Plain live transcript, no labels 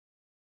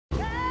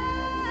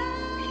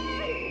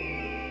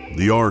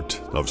The art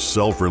of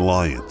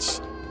self-reliance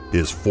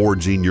is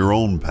forging your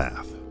own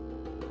path,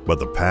 but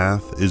the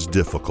path is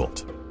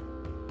difficult.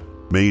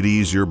 Made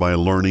easier by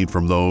learning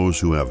from those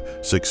who have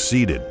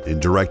succeeded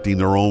in directing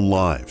their own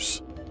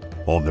lives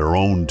on their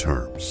own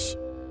terms.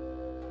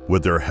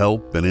 With their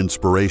help and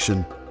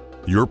inspiration,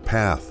 your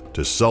path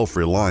to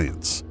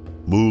self-reliance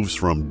moves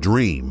from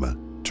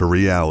dream to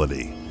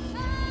reality.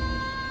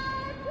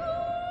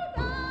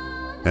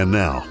 And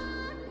now,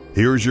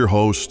 here's your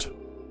host,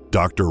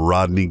 Dr.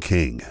 Rodney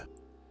King.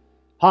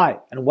 Hi,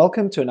 and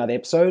welcome to another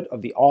episode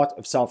of the Art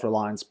of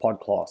Self-Reliance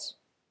podcast.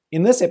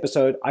 In this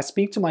episode, I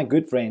speak to my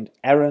good friend,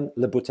 Aaron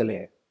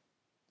Boutillier.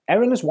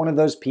 Aaron is one of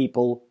those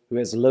people who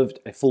has lived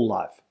a full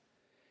life.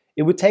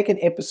 It would take an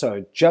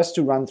episode just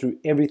to run through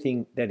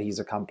everything that he's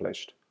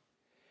accomplished.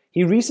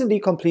 He recently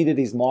completed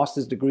his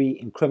master's degree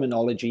in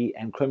criminology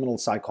and criminal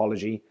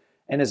psychology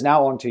and is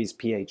now on to his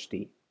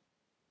PhD.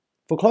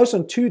 For close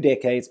on 2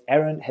 decades,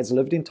 Aaron has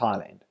lived in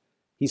Thailand.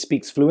 He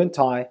speaks fluent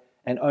Thai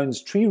and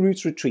owns Tree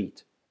Roots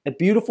Retreat, a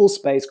beautiful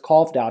space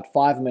carved out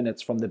 5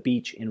 minutes from the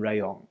beach in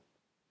Rayong.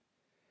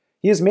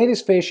 He has met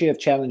his fair share of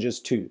challenges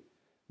too,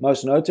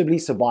 most notably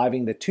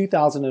surviving the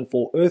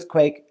 2004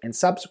 earthquake and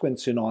subsequent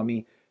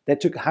tsunami that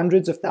took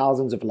hundreds of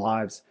thousands of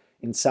lives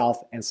in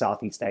South and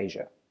Southeast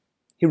Asia.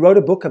 He wrote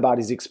a book about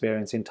his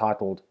experience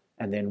entitled,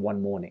 "And Then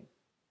One Morning."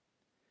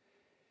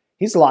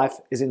 His life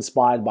is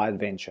inspired by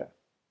adventure.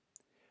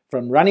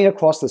 From running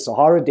across the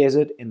Sahara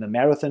Desert in the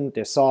Marathon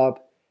des Sables,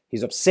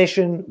 his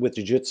obsession with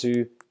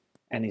jiu-jitsu,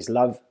 and his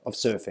love of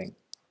surfing.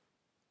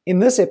 In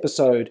this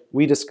episode,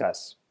 we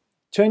discuss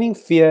turning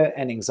fear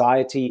and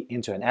anxiety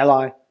into an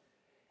ally,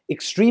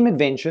 extreme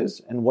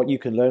adventures and what you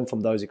can learn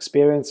from those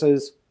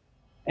experiences,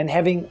 and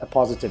having a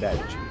positive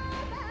attitude.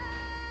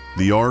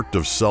 The art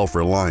of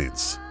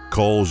self-reliance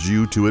calls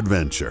you to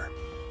adventure,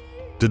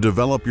 to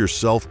develop your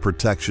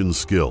self-protection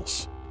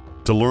skills,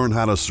 to learn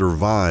how to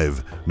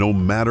survive no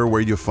matter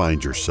where you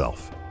find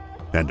yourself,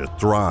 and to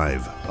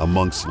thrive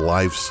amongst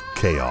life's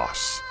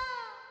chaos.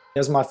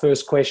 Here's my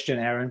first question,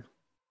 Aaron.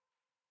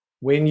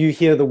 When you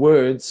hear the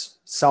words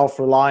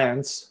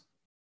self-reliance,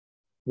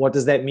 what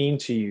does that mean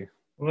to you?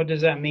 What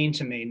does that mean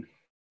to me?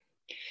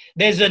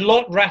 There's a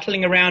lot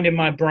rattling around in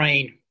my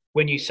brain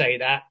when you say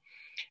that.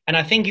 And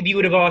I think if you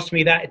would have asked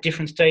me that at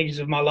different stages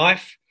of my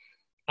life,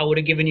 I would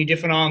have given you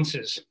different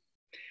answers.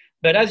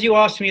 But as you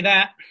asked me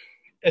that,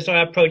 as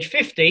I approach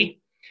 50,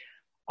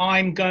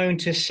 I'm going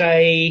to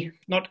say,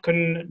 not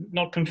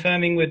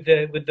confirming with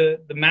the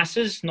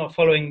masses, not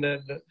following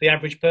the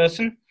average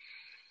person,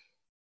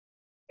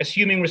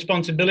 assuming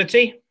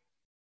responsibility,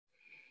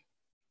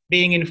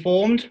 being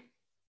informed,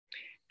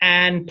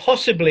 and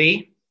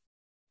possibly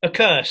a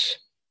curse,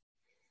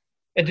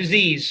 a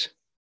disease.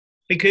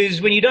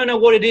 Because when you don't know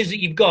what it is that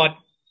you've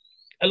got,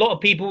 a lot of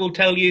people will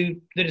tell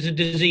you that it's a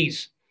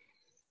disease.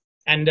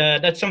 And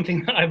that's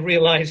something that I've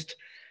realized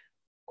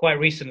quite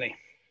recently.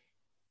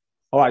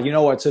 All right, you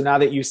know what? So now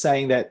that you're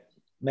saying that,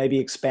 maybe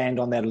expand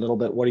on that a little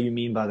bit. What do you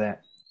mean by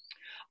that?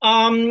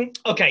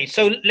 Okay,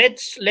 so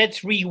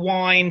let's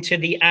rewind to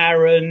the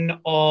Aaron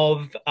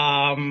of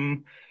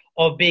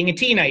being a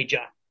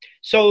teenager.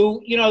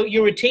 So, you know,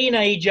 you're a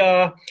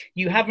teenager,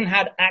 you haven't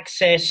had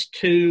access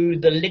to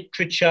the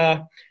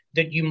literature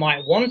that you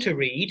might want to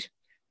read.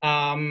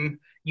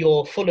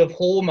 You're full of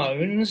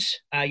hormones,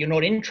 you're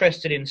not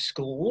interested in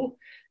school.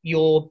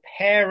 Your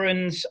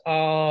parents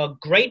are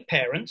great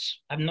parents.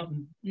 I've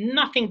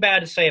nothing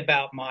bad to say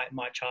about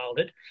my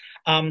childhood.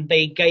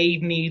 They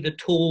gave me the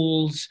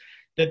tools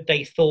that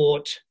they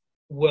thought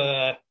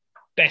were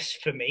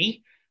best for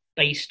me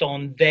based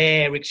on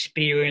their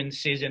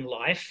experiences in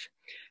life.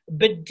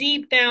 But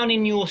deep down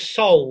in your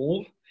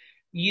soul,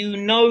 you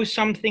know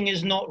something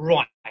is not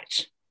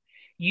right.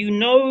 You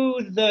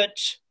know that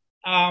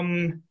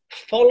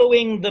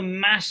following the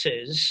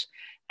masses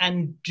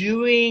and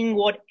doing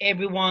what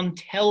everyone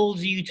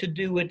tells you to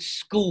do at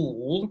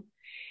school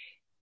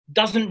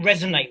doesn't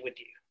resonate with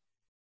you.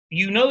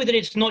 You know that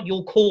it's not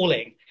your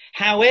calling.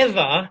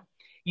 However,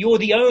 you're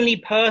the only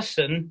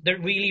person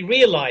that really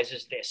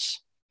realizes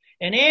this.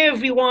 And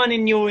everyone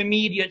in your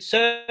immediate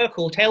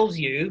circle tells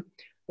you,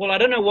 well, I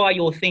don't know why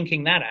you're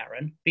thinking that,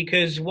 Aaron,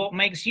 because what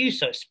makes you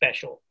so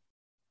special?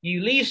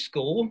 You leave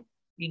school,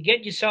 you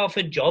get yourself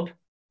a job,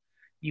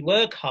 you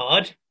work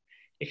hard.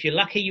 If you're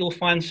lucky, you'll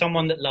find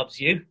someone that loves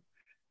you.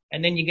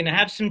 And then you're going to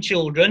have some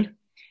children.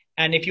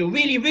 And if you're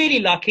really, really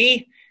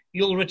lucky,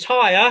 you'll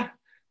retire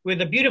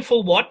with a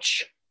beautiful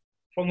watch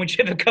from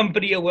whichever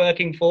company you're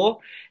working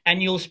for.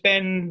 And you'll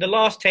spend the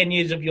last 10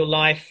 years of your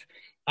life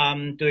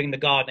doing the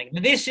gardening.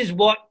 This is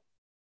what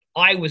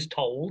I was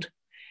told.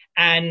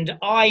 And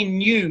I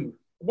knew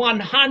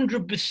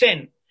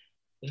 100%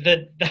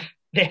 that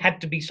there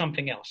had to be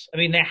something else. I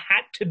mean, there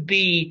had to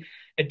be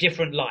a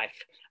different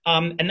life.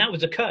 And that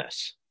was a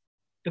curse.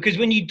 Because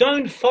when you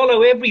don't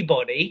follow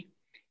everybody,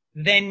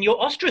 then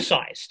you're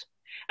ostracized.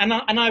 And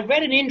I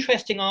read an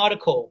interesting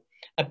article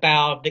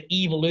about the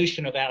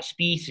evolution of our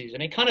species,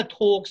 and it kind of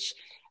talks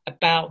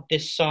about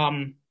this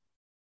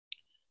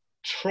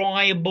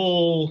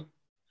tribal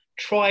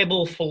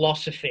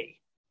philosophy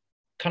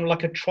kind of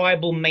like a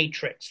tribal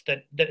matrix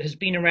that has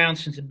been around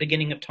since the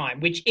beginning of time,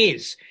 which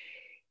is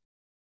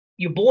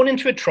you're born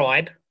into a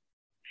tribe,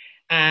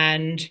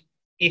 and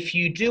if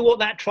you do what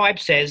that tribe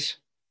says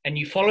and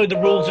you follow the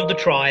rules of the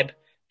tribe,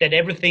 then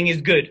everything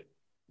is good.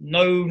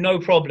 No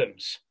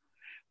problems.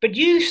 But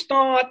you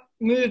start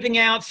moving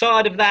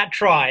outside of that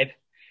tribe.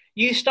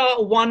 You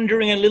start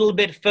wandering a little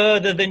bit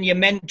further than you're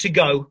meant to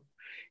go.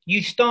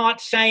 You start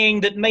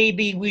saying that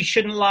maybe we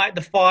shouldn't light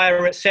the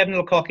fire at 7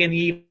 o'clock in the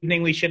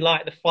evening. We should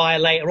light the fire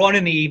later on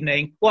in the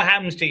evening. What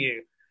happens to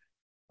you?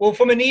 Well,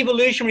 from an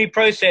evolutionary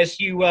process,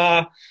 you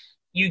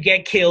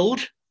get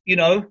killed. You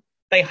know,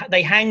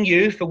 they hang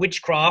you for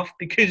witchcraft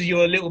because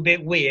you're a little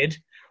bit weird,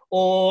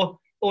 or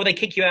they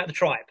kick you out of the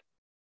tribe.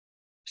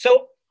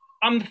 So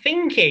I'm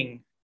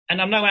thinking,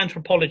 and I'm no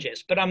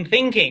anthropologist, but I'm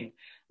thinking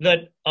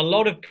that a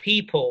lot of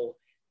people,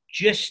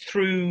 just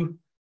through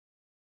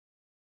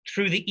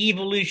the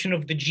evolution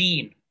of the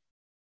gene,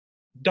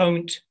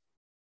 don't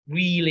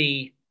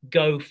really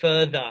go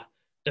further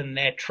than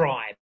their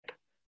tribe,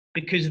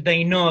 because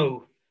they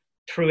know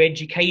through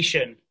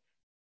education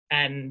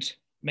and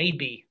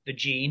maybe the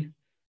gene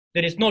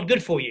that it's not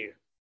good for you.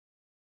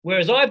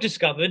 Whereas I've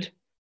discovered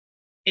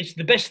it's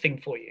the best thing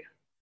for you.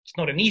 It's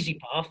not an easy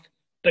path,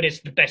 but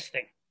it's the best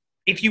thing.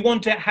 If you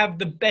want to have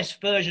the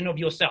best version of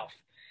yourself,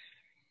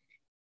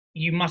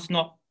 you must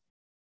not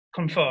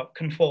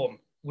conform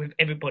with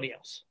everybody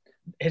else.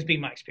 Has been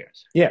my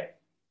experience. Yeah.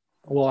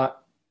 Well,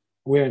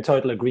 we're in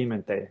total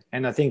agreement there.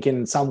 And I think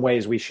in some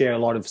ways we share a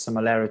lot of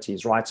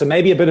similarities, right? So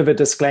maybe a bit of a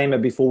disclaimer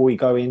before we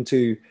go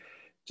into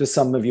just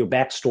some of your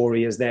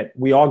backstory is that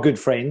we are good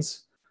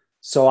friends.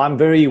 So I'm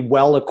very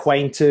well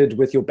acquainted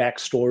with your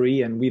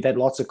backstory, and we've had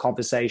lots of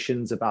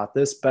conversations about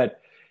this.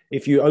 But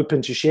if you're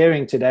open to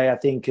sharing today, I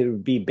think it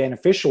would be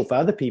beneficial for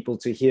other people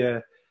to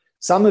hear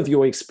some of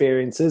your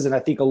experiences. And I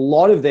think a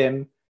lot of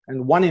them,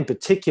 and one in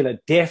particular,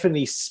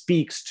 definitely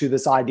speaks to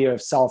this idea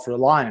of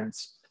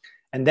self-reliance.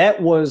 And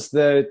that was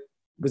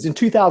in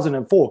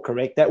 2004,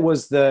 correct? That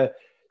was the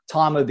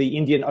time of the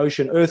Indian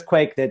Ocean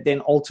earthquake that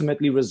then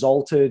ultimately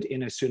resulted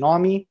in a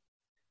tsunami,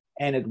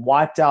 and it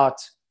wiped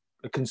out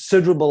a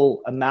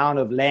considerable amount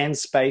of land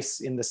space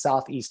in the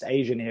Southeast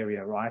Asian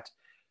area, right?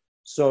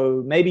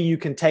 So maybe you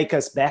can take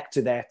us back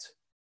to that,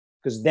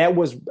 because that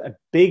was a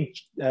big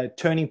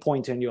turning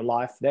point in your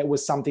life. That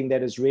was something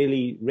that has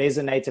really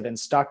resonated and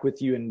stuck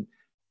with you, and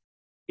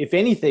if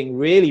anything,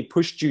 really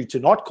pushed you to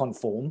not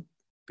conform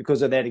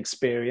because of that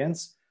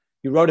experience.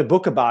 You wrote a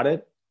book about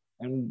it,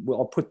 and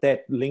I'll put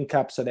that link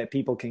up so that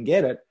people can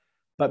get it.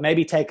 But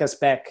maybe take us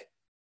back.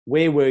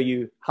 Where were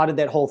you? How did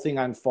that whole thing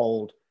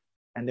unfold?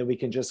 And then we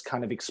can just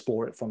kind of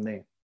explore it from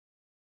there.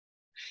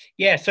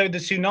 Yeah, so the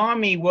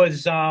tsunami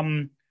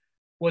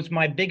was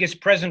my biggest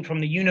present from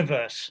the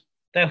universe.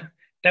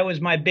 That was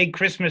my big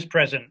Christmas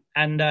present.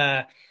 And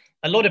a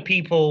lot of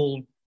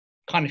people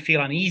kind of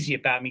feel uneasy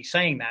about me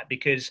saying that,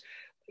 because,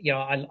 you know,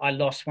 I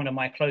lost one of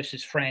my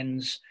closest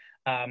friends.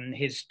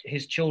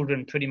 His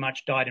children pretty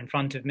much died in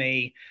front of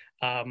me.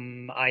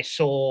 I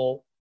saw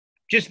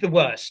just the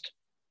worst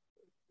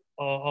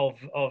of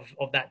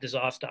that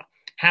disaster.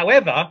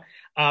 However,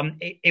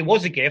 it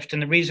was a gift.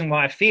 And the reason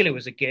why I feel it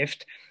was a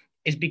gift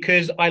is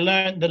because I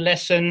learned the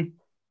lesson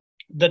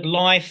that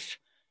life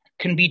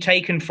can be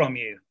taken from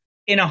you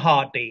in a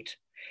heartbeat.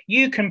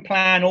 You can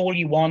plan all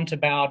you want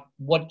about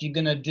what you're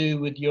going to do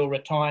with your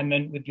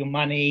retirement, with your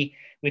money,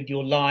 with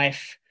your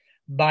life,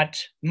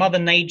 but Mother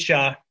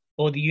Nature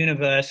or the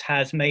universe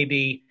has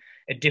maybe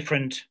a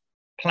different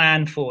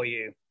plan for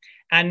you.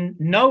 And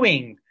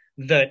knowing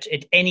that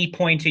at any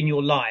point in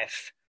your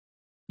life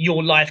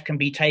can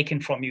be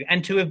taken from you,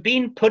 and to have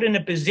been put in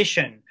a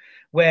position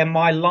where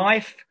my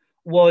life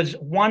was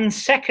 1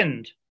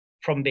 second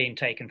from being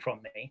taken from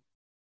me,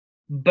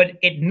 but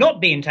it not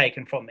being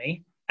taken from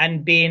me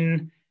and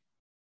been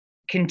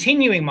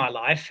continuing my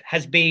life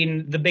has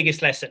been the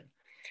biggest lesson.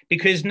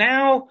 Because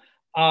now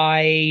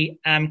I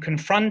am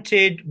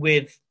confronted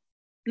with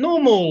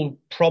normal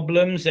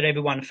problems that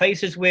everyone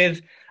faces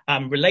with,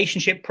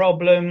 relationship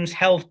problems,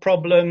 health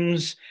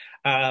problems,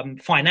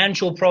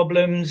 financial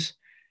problems.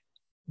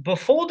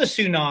 Before the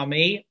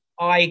tsunami,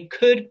 I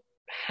could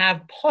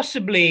have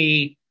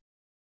possibly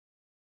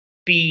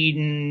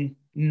been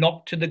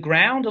knocked to the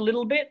ground a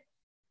little bit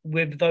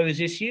with those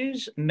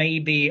issues.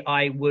 Maybe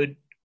I would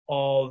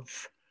have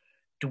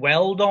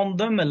dwelled on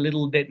them a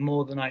little bit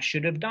more than I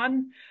should have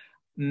done.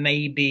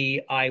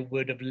 Maybe I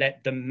would have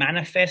let them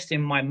manifest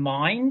in my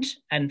mind,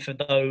 and for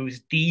those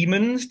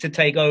demons to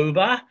take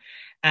over,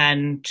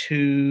 and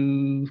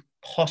to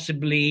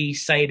possibly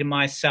say to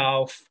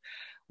myself,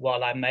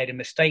 well, I made a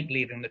mistake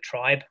leaving the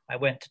tribe. I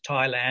went to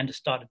Thailand to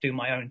start to do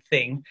my own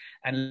thing.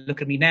 And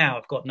look at me now.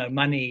 I've got no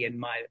money and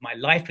my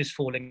life is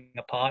falling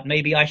apart.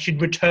 Maybe I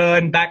should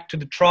return back to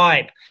the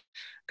tribe,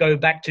 go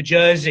back to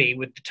Jersey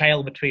with the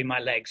tail between my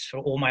legs for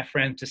all my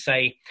friends to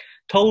say,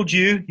 told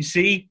you, you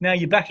see, now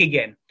you're back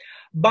again.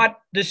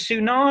 But the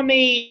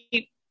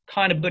tsunami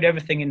kind of put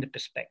everything into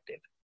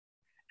perspective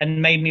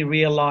and made me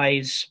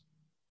realize,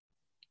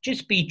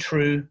 just be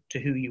true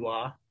to who you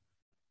are.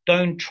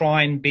 don't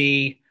try and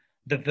be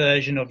the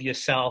version of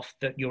yourself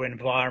that your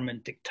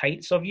environment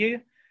dictates of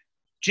you.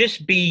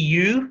 Just be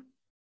you,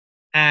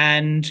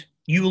 and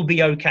you will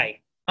be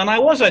okay. And I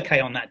was okay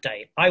on that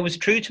day. I was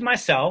true to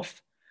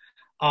myself.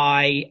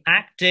 I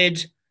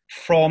acted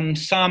from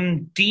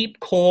some deep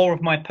core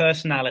of my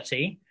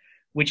personality,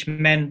 which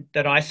meant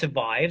that I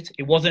survived.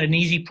 It wasn't an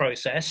easy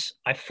process.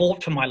 I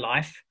fought for my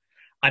life.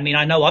 I mean,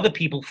 I know other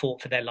people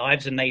fought for their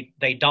lives and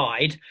they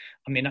died.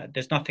 I mean,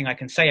 there's nothing I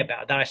can say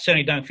about that. I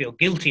certainly don't feel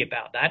guilty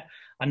about that.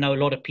 I know a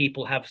lot of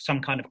people have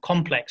some kind of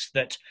complex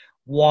that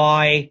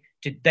why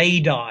did they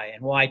die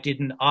and why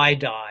didn't I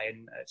die,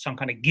 and some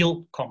kind of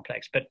guilt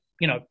complex. But,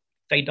 you know,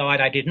 they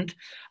died, I didn't.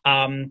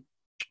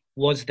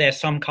 Was there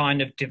some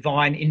kind of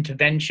divine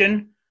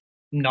intervention?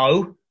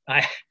 No.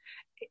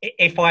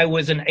 If I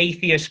was an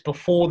atheist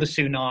before the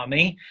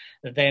tsunami,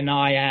 then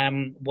I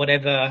am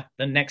whatever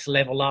the next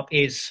level up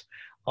is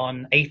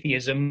on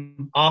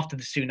atheism after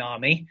the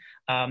tsunami.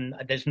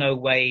 There's no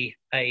way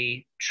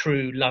a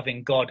true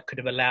loving God could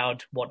have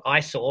allowed what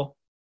I saw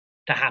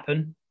to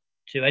happen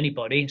to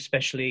anybody,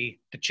 especially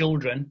the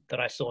children that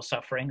I saw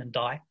suffering and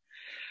die.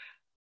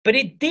 But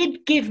it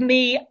did give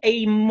me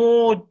a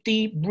more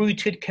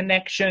deep-rooted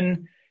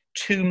connection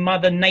to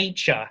Mother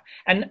Nature.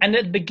 And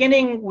at the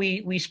beginning,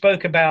 we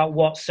spoke about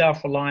what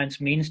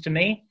self-reliance means to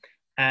me.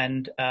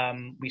 And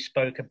we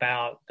spoke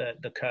about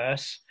the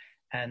curse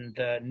and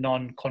the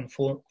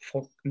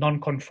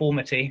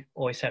non-conformity.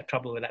 Always have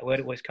trouble with that word.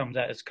 It always comes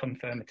out as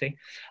conformity.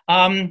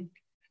 But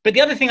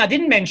the other thing I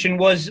didn't mention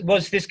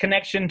was this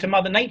connection to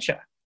Mother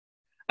Nature.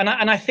 And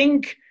I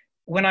think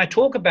when I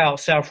talk about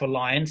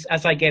self-reliance,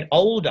 as I get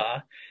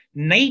older,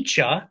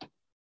 nature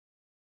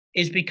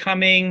is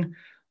becoming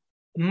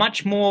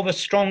much more of a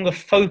stronger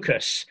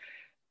focus,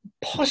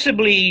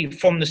 possibly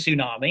from the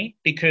tsunami,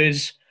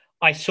 because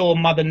I saw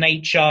Mother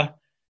Nature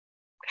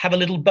have a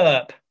little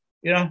burp,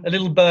 a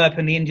little burp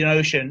in the Indian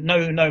Ocean.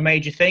 No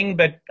major thing,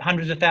 but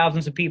hundreds of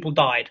thousands of people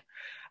died.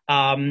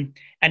 And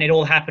it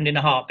all happened in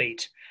a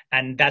heartbeat.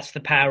 And that's the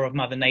power of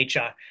Mother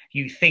Nature.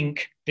 You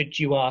think that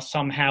you are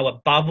somehow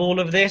above all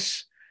of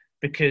this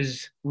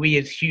because we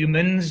as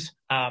humans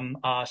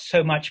are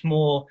so much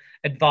more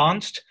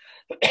advanced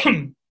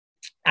and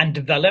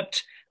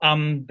developed.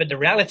 But the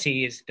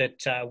reality is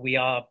that we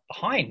are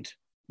behind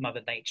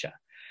Mother Nature.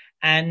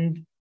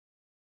 And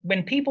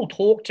when people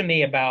talk to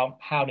me about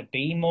how to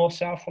be more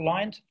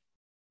self-reliant,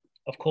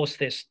 of course,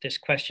 this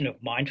question of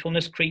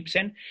mindfulness creeps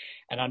in.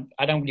 And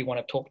I don't really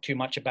want to talk too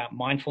much about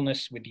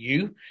mindfulness with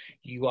you.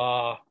 You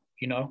are,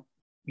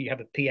 you have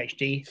a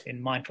PhD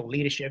in mindful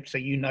leadership, so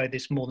you know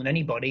this more than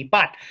anybody.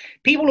 But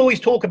people always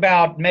talk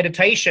about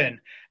meditation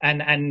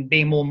and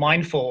being more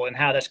mindful and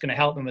how that's going to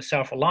help them with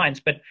self-reliance.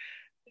 But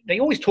they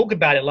always talk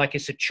about it like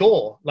it's a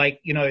chore, like,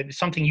 it's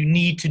something you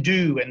need to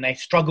do, and they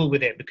struggle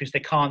with it because they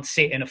can't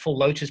sit in a full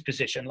lotus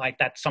position. Like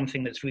that's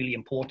something that's really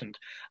important.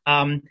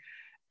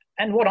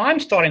 And what I'm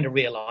starting to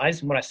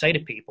realize, and what I say to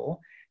people,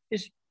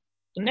 is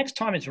the next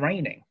time it's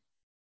raining,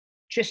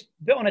 just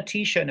put on a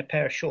t-shirt and a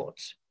pair of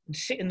shorts and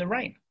sit in the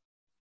rain.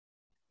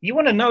 You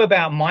want to know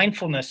about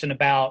mindfulness and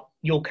about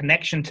your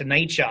connection to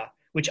nature,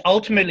 which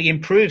ultimately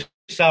improves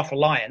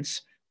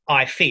self-reliance,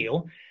 I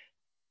feel.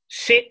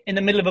 Sit in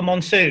the middle of a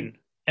monsoon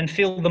and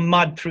feel the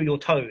mud through your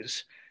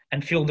toes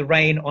and feel the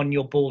rain on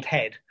your bald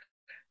head.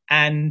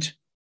 And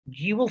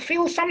you will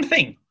feel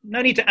something.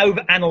 No need to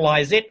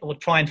overanalyze it or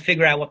try and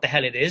figure out what the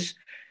hell it is.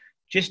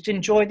 Just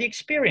enjoy the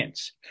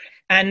experience.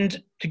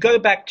 And to go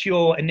back to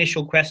your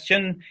initial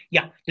question,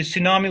 yeah, the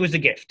tsunami was a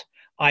gift.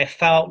 I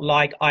felt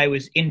like I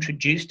was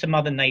introduced to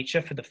Mother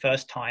Nature for the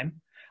first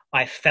time.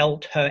 I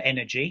felt her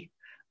energy.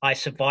 I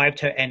survived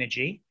her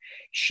energy.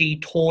 She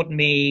taught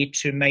me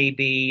to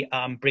maybe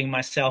bring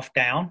myself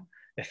down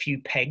a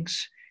few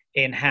pegs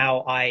in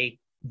how I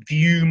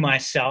view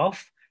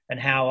myself and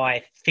how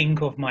I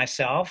think of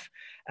myself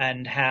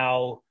and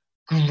how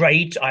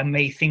great I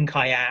may think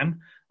I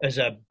am as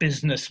a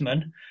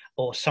businessman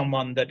or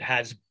someone that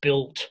has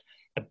built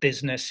a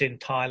business in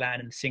Thailand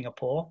and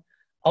Singapore.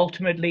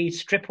 Ultimately,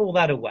 strip all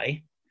that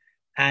away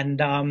and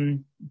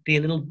be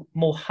a little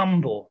more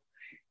humble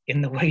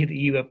in the way that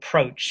you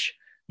approach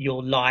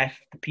your life,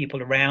 the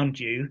people around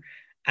you,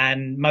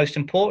 and most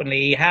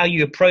importantly, how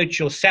you approach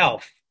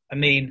yourself. I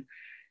mean,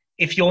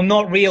 if you're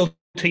not real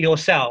to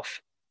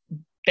yourself,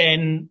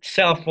 then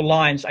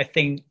self-reliance, I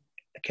think,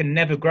 can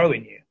never grow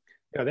in you.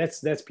 Yeah,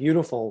 that's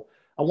beautiful.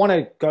 I want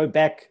to go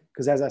back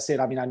because, as I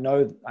said, I mean, I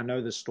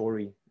know the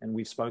story and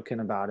we've spoken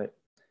about it.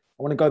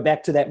 I want to go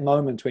back to that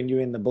moment when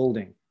you're in the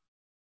building,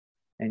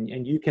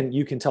 and you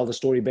can tell the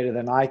story better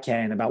than I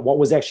can about what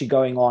was actually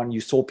going on.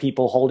 You saw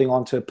people holding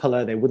onto a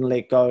pillar, they wouldn't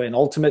let go, and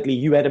ultimately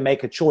you had to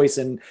make a choice.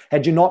 And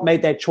had you not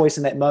made that choice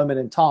in that moment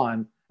in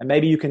time, and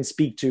maybe you can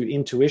speak to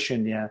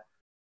intuition, yeah,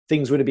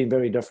 things would have been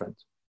very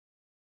different.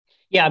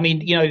 Yeah, I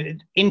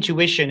mean,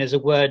 intuition is a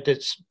word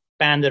that's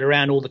banded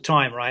around all the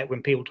time, right?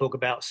 When people talk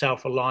about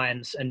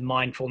self-reliance and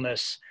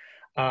mindfulness,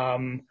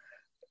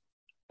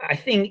 I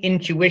think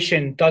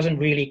intuition doesn't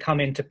really come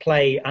into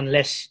play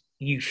unless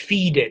you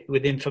feed it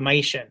with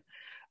information.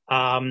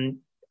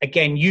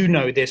 again, you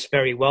know this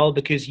very well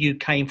because you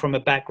came from a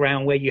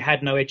background where you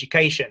had no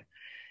education.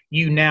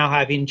 You now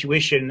have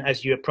intuition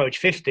as you approach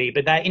 50,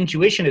 but that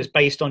intuition is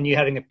based on you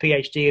having a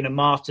PhD and a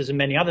master's and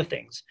many other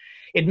things.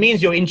 It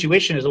means your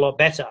intuition is a lot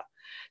better.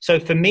 So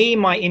for me,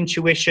 my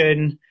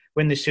intuition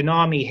when the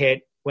tsunami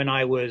hit, when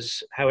I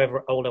was,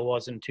 however old I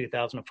was in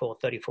 2004,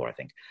 34, I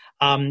think,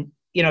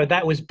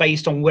 that was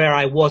based on where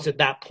I was at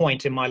that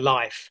point in my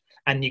life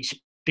and the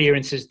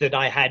experiences that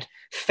I had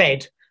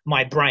fed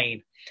my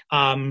brain.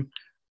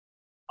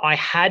 I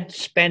had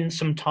spent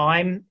some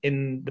time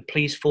in the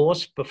police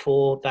force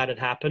before that had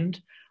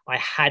happened. I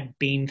had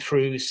been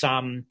through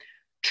some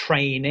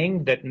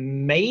training that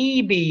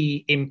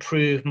maybe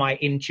improved my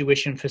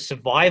intuition for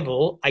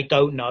survival. I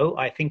don't know.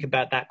 I think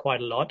about that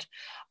quite a lot.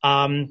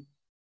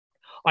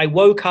 I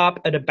woke up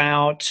at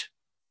about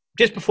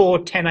just before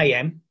 10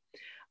 a.m.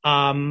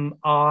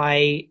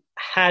 I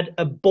had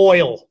a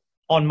boil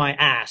on my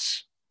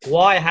ass.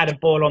 Why I had a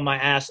boil on my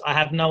ass, I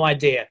have no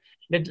idea.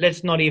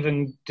 Let's not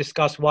even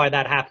discuss why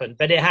that happened,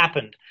 but it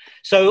happened.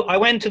 So I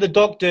went to the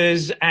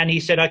doctors and he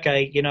said,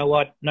 okay, you know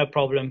what? No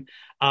problem.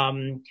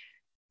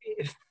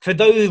 For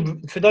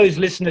those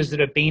listeners that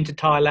have been to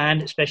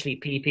Thailand,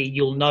 especially PP,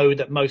 you'll know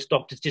that most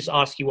doctors just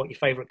ask you what your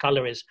favorite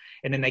color is,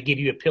 and then they give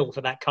you a pill for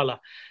that color.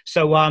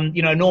 So,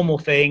 normal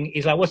thing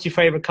is like, what's your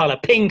favorite color?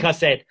 Pink, I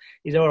said.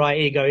 He's all right,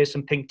 here you go, here's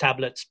some pink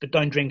tablets, but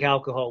don't drink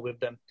alcohol with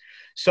them.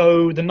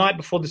 So the night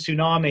before the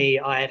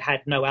tsunami, I had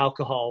had no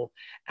alcohol,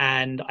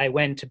 and I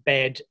went to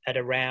bed at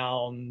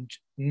around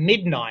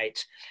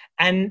midnight.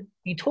 And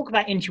you talk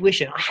about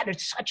intuition. I had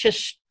such a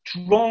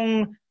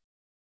strong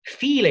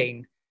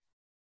feeling,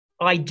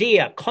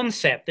 idea,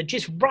 concept that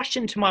just rushed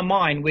into my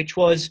mind, which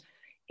was,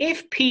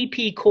 if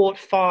PP caught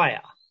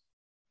fire,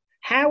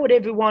 how would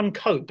everyone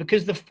cope?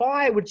 Because the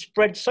fire would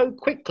spread so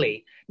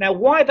quickly. Now,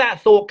 why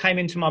that thought came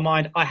into my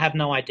mind, I have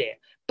no idea.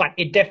 But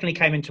it definitely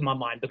came into my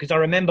mind because I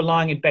remember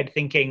lying in bed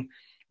thinking,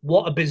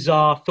 what a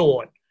bizarre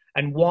thought.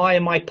 And why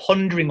am I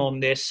pondering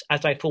on this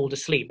as I fall to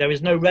sleep? There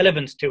is no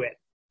relevance to it.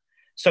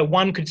 So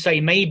one could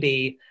say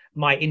maybe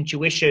my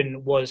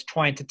intuition was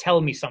trying to tell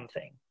me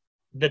something,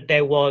 that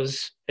there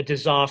was a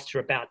disaster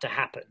about to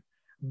happen.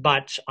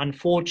 But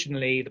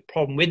unfortunately, the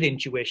problem with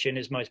intuition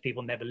is most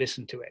people never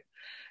listen to it.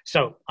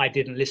 So I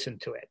didn't listen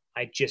to it.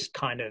 I just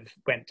kind of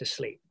went to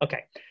sleep.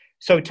 Okay.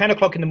 So 10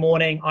 o'clock in the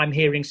morning, I'm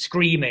hearing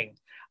screaming.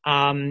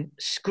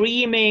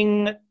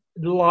 Screaming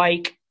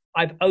like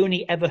I've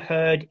only ever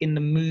heard in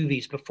the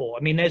movies before.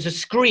 I mean, there's a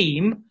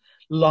scream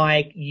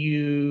like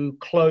you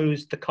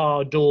closed the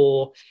car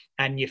door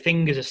and your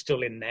fingers are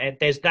still in there.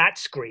 There's that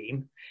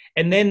scream.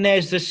 And then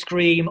there's the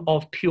scream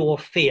of pure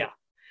fear.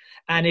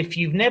 And if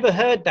you've never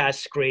heard that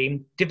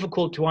scream,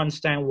 difficult to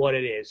understand what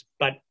it is,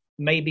 but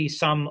maybe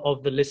some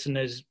of the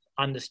listeners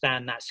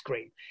understand that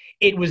scream.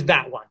 It was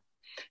that one.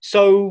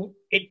 So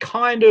it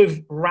kind of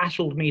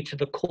rattled me to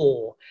the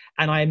core,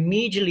 and I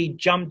immediately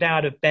jumped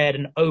out of bed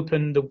and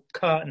opened the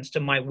curtains to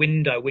my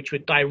window, which were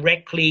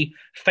directly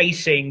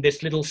facing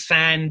this little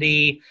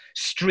sandy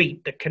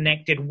street that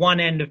connected one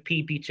end of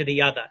PP to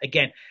the other.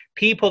 Again,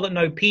 people that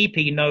know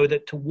PP know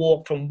that to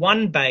walk from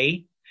one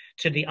bay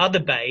to the other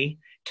bay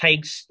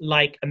takes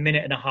like a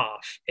minute and a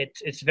half.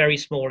 It's very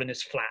small and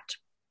it's flat.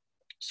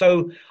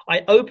 So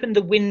I opened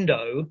the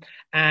window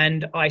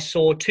and I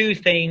saw two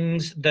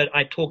things that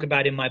I talk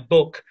about in my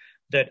book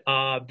that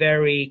are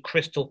very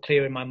crystal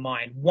clear in my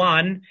mind.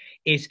 One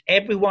is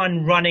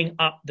everyone running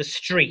up the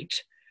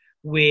street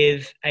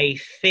with a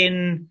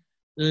thin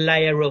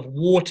layer of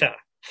water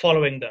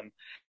following them.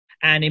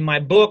 And in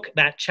my book,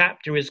 that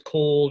chapter is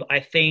called,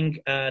 I think,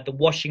 The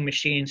Washing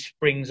Machine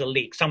Springs a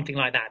Leak, something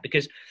like that.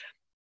 Because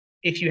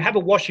if you have a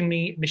washing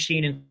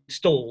machine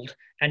installed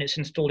and it's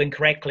installed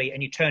incorrectly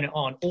and you turn it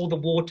on, all the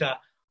water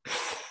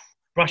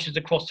rushes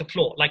across the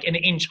floor like an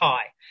inch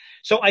high.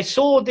 So I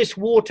saw this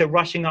water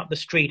rushing up the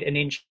street an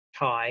inch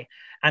high,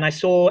 and I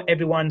saw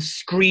everyone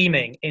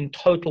screaming in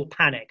total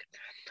panic.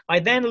 I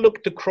then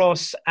looked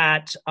across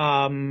at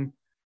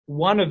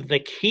one of the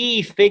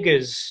key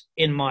figures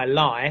in my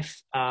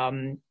life.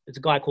 It's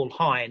a guy called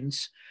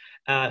Heinz,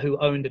 who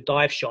owned a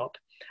dive shop.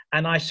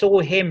 And I saw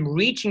him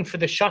reaching for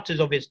the shutters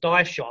of his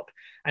dive shop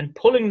and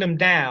pulling them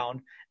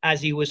down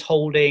as he was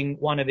holding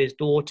one of his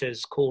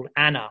daughters called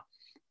Anna.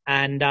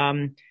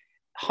 And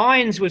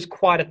Heinz was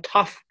quite a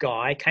tough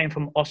guy, came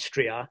from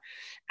Austria,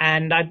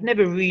 and I'd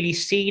never really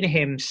seen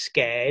him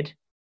scared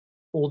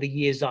all the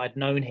years I'd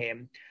known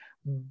him.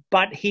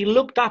 But he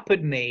looked up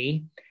at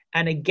me,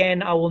 and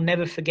again, I will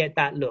never forget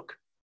that look.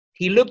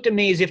 He looked at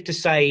me as if to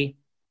say,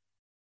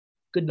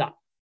 good luck,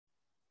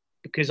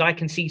 because I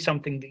can see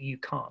something that you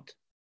can't.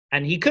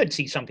 And he could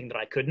see something that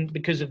I couldn't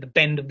because of the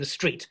bend of the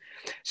street.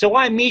 So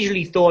I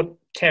immediately thought,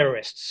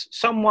 terrorists.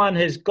 Someone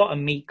has got a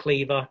meat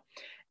cleaver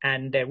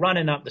and they're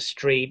running up the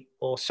street,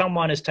 or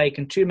someone has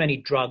taken too many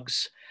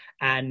drugs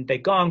and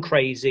they've gone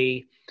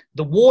crazy.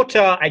 The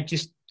water, I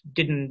just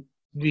didn't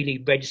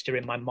really register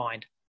in my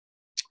mind.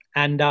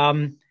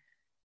 And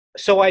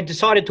so I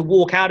decided to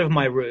walk out of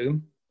my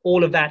room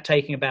All of that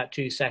taking about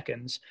 2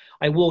 seconds.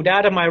 I walked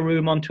out of my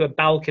room onto a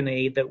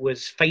balcony that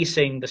was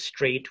facing the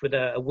street with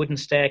a wooden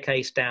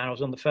staircase down. I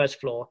was on the first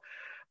floor.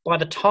 By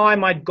the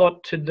time I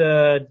got to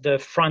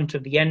the front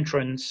of the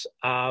entrance,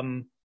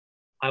 I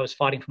was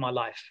fighting for my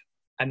life.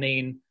 I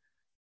mean,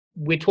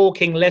 we're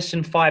talking less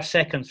than 5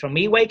 seconds from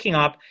me waking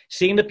up,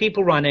 seeing the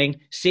people running,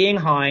 seeing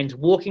Heinz,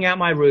 walking out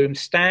my room,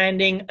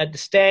 standing at the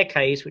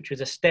staircase, which was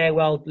a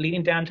stairwell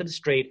leading down to the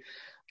street.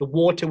 The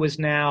water was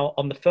now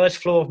on the first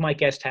floor of my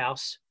guest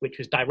house, which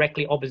was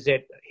directly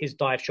opposite his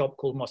dive shop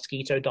called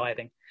Mosquito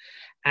Diving.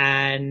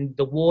 And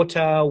the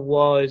water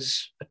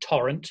was a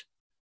torrent.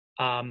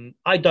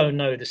 I don't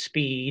know the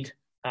speed.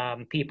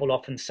 People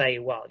often say,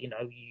 well, you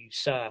know, you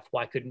surf,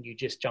 why couldn't you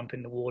just jump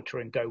in the water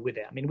and go with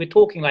it? I mean, we're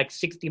talking like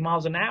 60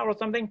 miles an hour or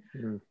something.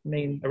 I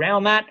mean,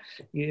 around that.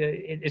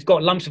 It's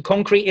got lumps of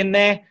concrete in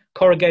there,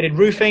 corrugated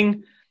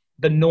roofing.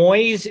 The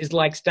noise is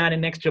like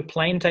standing next to a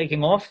plane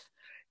taking off.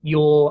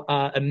 Your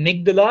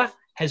amygdala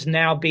has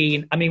now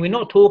been, I mean, we're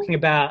not talking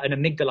about an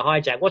amygdala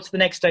hijack. What's the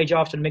next stage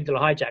after an amygdala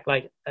hijack?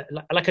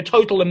 Like a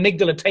total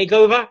amygdala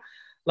takeover,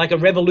 like a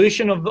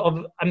revolution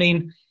of I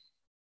mean,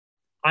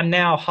 I'm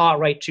now heart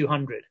rate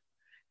 200.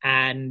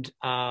 And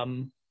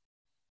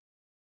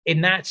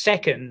in that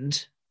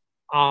second,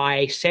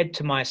 I said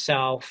to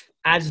myself,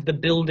 as the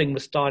building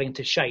was starting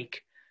to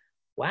shake,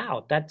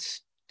 wow,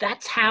 that's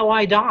how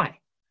I die.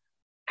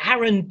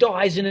 Aaron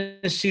dies in a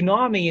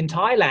tsunami in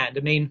Thailand.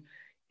 I mean,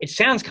 it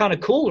sounds kind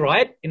of cool,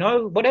 right? You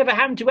know, whatever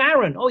happened to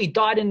Aaron? Oh, he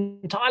died in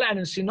Thailand in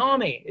a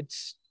tsunami.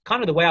 It's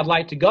kind of the way I'd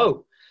like to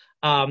go,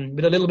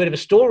 with a little bit of a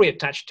story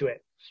attached to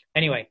it.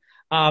 Anyway,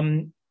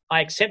 I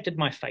accepted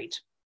my fate,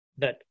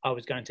 that I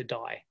was going to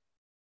die.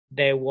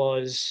 There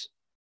was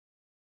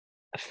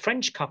a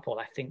French couple,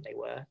 I think they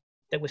were,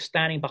 that were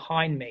standing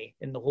behind me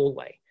in the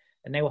hallway,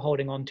 and they were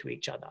holding on to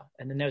each other.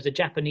 And then there was a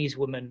Japanese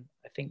woman,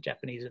 I think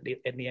Japanese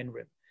in the end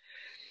room.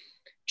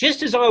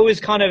 Just as I was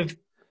kind of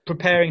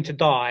preparing to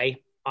die,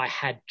 I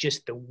had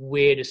just the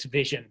weirdest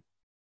vision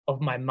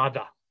of my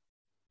mother.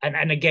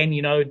 And again,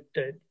 you know,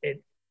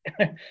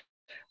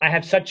 I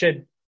have such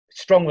a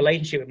strong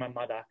relationship with my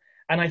mother.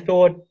 And I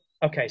thought,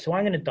 okay, so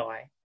I'm going to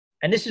die.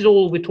 And this is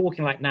all, we're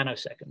talking like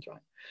nanoseconds,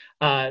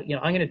 right? You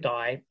know, I'm going to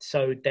die.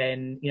 So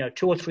then, you know,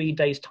 2 or 3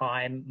 days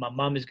time, my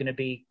mum is going to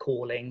be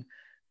calling,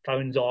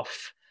 phones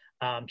off.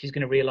 She's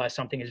going to realize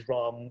something is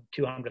wrong.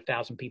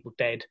 200,000 people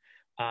dead.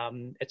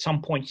 At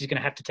some point, she's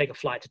going to have to take a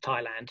flight to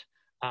Thailand.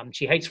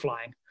 She hates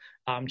flying.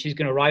 She's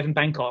going to arrive in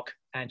Bangkok,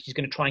 and she's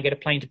going to try and get a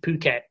plane to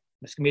Phuket.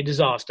 It's going to be a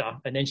disaster.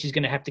 And then she's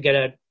going to have to get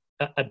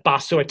a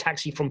bus or a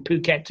taxi from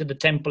Phuket to the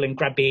temple in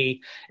Krabi.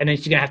 And then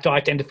she's going to have to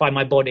identify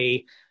my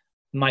body.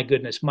 My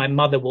goodness, my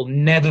mother will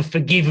never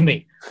forgive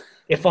me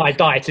if I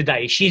die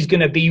today. She's going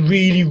to be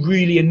really,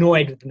 really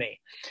annoyed with me.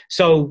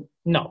 So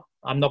no,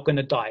 I'm not going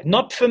to die.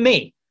 Not for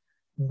me,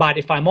 but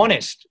if I'm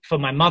honest, for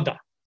my mother,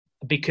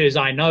 because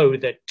I know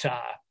that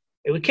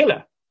it would kill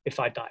her if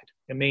I died.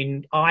 I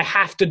mean, I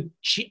have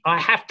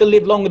to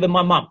live longer than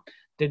my mum.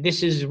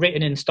 This is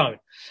written in stone.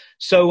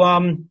 So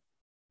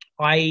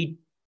I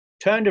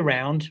turned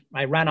around.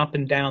 I ran up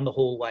and down the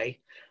hallway.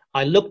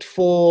 I looked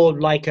for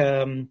like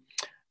a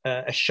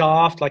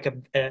shaft, like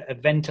a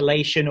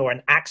ventilation or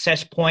an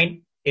access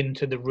point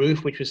into the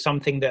roof, which was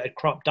something that had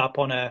cropped up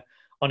on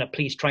a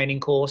police training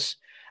course.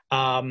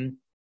 I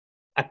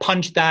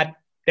punched that.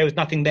 There was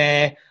nothing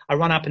there. I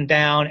ran up and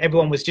down.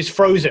 Everyone was just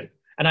frozen.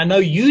 And I know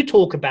you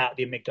talk about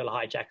the amygdala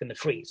hijack and the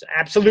freeze.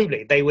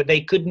 Absolutely.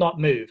 They could not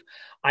move.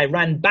 I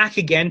ran back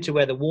again to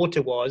where the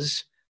water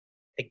was.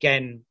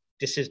 Again,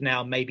 this is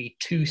now maybe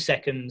 2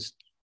 seconds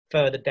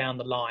further down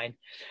the line.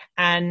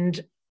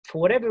 And for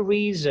whatever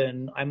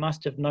reason, I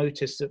must have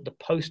noticed that the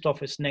post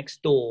office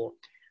next door,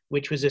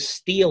 which was a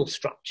steel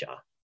structure,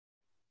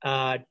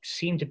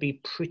 seemed to be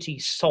pretty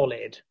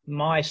solid.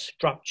 My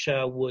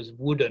structure was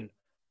wooden,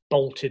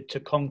 bolted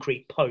to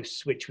concrete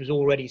posts, which was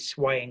already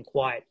swaying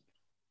quite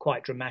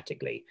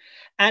dramatically.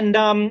 And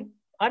I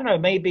don't know,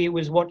 maybe it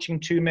was watching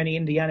too many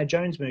Indiana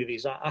Jones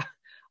movies.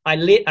 I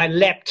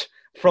leapt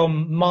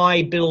from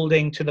my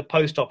building to the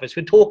post office.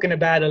 We're talking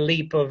about a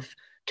leap of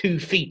 2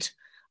 feet.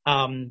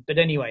 But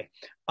anyway,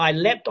 I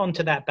leapt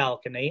onto that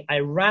balcony. I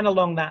ran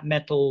along that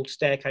metal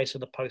staircase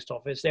of the post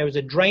office. There was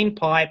a drain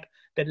pipe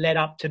that led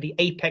up to the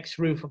apex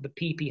roof of the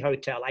PP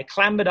Hotel. I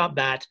clambered up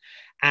that,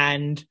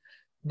 and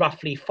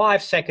roughly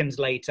 5 seconds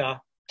later,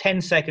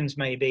 10 seconds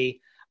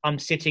maybe, I'm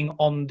sitting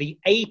on the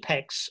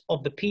apex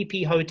of the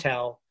PP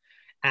Hotel,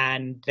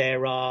 and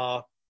there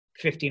are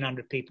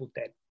 1,500 people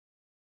dead.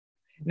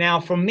 Now,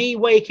 from me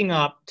waking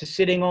up to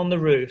sitting on the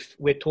roof,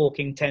 we're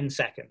talking 10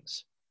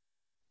 seconds.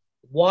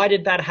 Why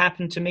did that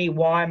happen to me?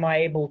 Why am I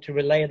able to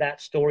relay that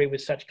story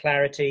with such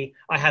clarity?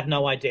 I have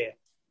no idea.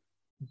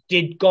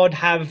 Did God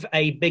have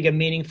a bigger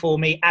meaning for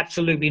me?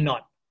 Absolutely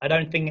not. I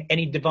don't think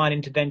any divine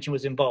intervention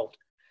was involved.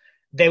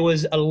 There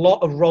was a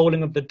lot of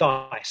rolling of the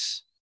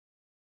dice.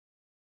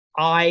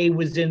 I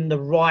was in the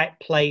right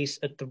place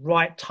at the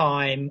right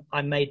time.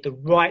 I made the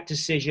right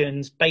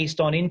decisions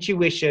based on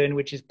intuition,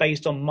 which is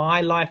based on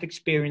my life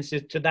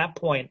experiences to that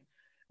point,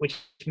 which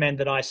meant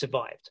that I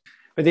survived.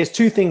 But there's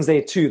two things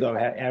there too, though,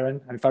 Aaron,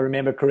 and if I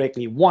remember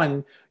correctly.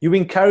 One, you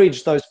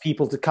encouraged those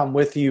people to come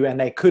with you and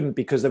they couldn't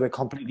because they were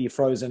completely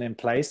frozen in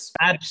place.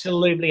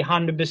 Absolutely,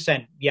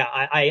 100%. Yeah,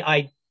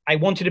 I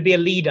wanted to be a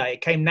leader.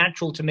 It came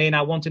natural to me and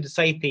I wanted to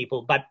save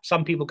people, but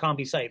some people can't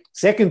be saved.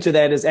 Second to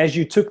that is as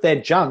you took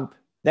that jump,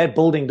 that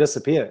building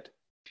disappeared.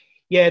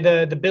 Yeah,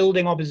 the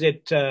building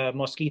opposite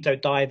Mosquito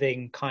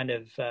Diving kind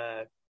of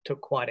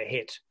took quite a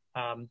hit.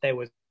 There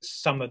was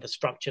some of the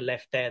structure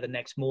left there the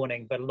next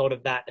morning, but a lot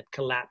of that had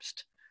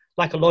collapsed,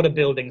 like a lot of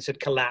buildings had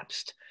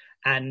collapsed.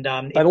 And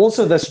but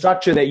also the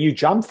structure that you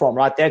jumped from,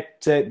 right?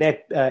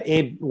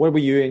 Where were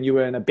you? And you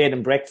were in a bed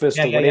and breakfast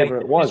or whatever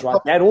it was, right?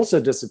 That also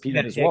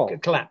disappeared as well.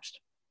 It collapsed.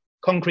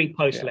 Concrete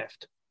post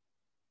left.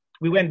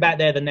 We went back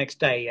there the next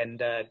day, and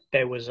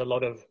there was a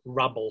lot of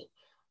rubble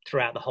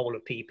throughout the whole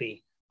of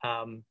PP.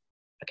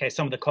 Okay,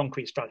 some of the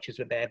concrete structures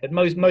were there, but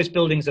most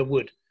buildings are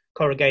wood,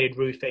 corrugated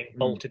roofing,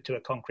 bolted to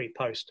a concrete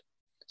post.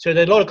 So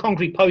there are a lot of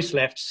concrete posts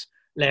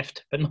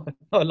left, but not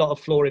a lot of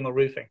flooring or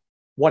roofing.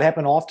 What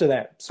happened after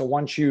that? So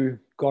once you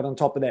got on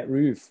top of that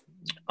roof?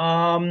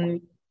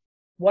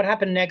 What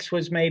happened next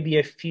was maybe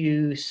a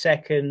few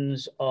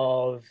seconds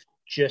of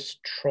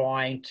just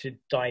trying to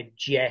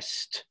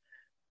digest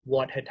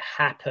what had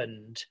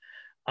happened.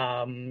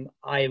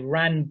 I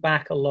ran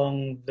back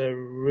along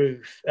the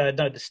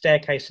the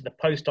staircase to the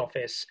post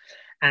office,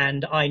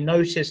 and I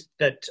noticed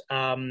that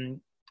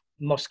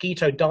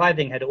Mosquito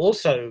Diving had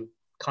also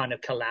kind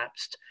of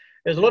collapsed.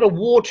 There's a lot of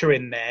water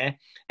in there,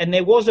 and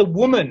there was a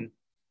woman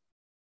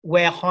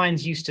where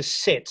Heinz used to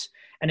sit,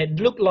 and it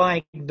looked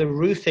like the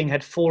roofing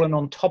had fallen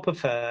on top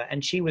of her,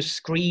 and she was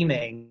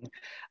screaming.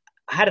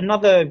 I had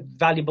another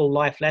valuable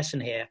life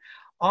lesson here.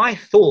 I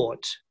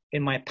thought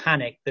in my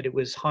panic that it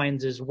was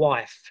Heinz's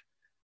wife.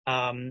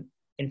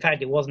 In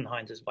fact, it wasn't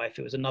Heinz's wife.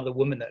 It was another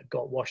woman that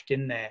got washed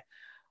in there.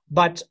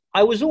 But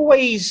I was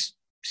always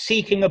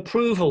seeking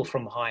approval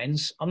from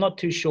Heinz. I'm not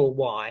too sure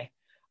why.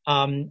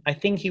 I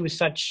think he was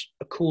such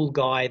a cool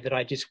guy that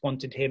I just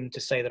wanted him to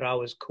say that I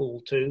was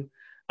cool too.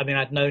 I mean,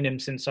 I'd known him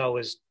since I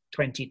was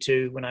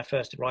 22 when I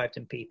first arrived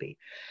in PP.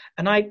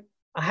 And I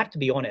have to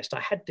be honest, I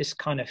had this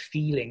kind of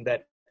feeling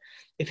that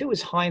if it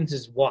was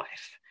Heinz's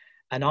wife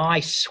and I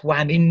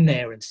swam in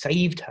there and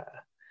saved her,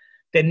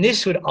 then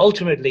this would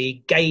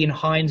ultimately gain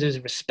Heinz's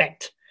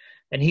respect.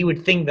 And he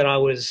would think that I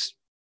was,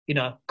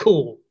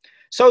 cool.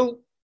 So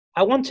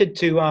I wanted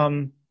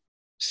to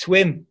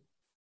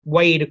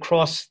wade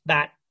across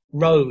that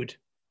road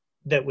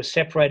that was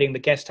separating the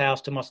guest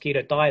house to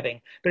Mosquito Diving.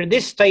 But at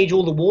this stage,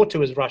 all the water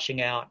was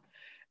rushing out,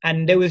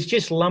 and there was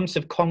just lumps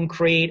of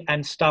concrete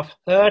and stuff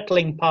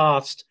hurtling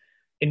past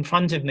in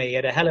front of me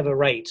at a hell of a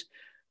rate.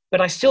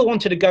 But I still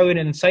wanted to go in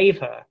and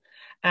save her.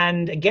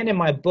 And again, in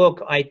my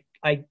book, I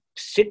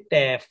sit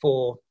there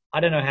for, I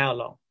don't know how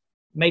long,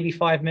 maybe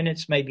 5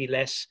 minutes, maybe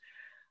less.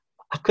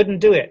 I couldn't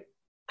do it.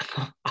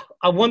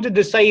 I wanted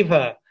to save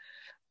her,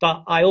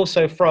 but I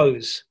also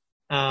froze.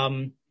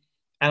 And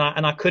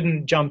I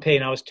couldn't jump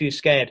in. I was too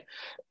scared.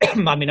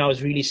 I mean, I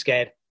was really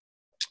scared.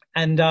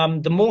 And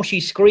the more she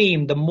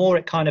screamed, the more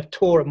it kind of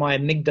tore at my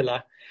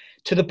amygdala,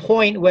 to the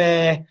point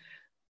where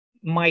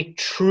my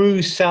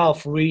true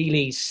self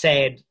really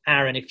said,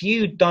 Aaron, if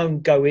you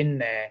don't go in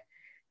there,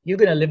 you're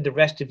going to live the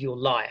rest of your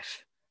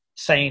life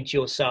saying to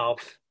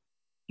yourself,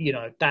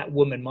 that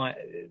woman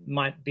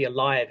might be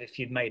alive if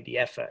you'd made the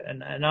effort.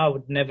 And I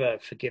would never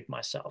forgive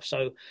myself.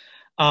 So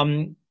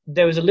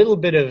there was a little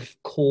bit of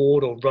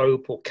cord or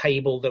rope or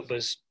cable that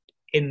was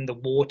in the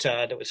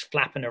water that was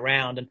flapping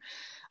around, and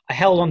I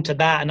held onto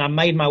that and I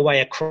made my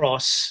way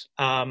across,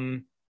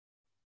 and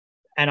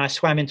I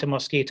swam into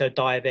Mosquito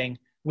Diving,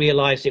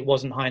 realized it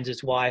wasn't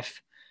Heinz's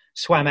wife,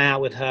 swam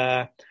out with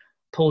her,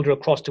 pulled her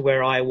across to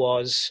where I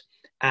was,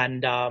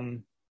 and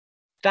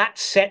that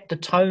set the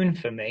tone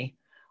for me.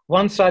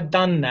 Once I'd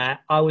done that,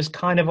 I was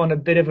kind of on a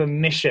bit of a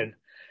mission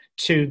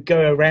to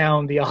go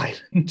around the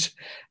island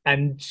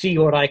and see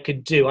what I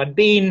could do. I'd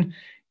been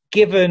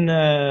given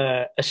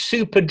a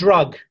super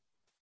drug.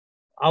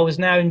 I was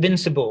now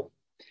invincible.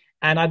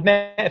 And I'd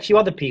met a few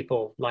other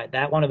people like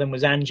that. One of them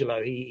was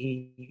Angelo.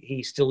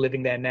 He's still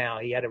living there now.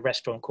 He had a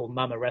restaurant called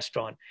Mama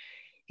Restaurant.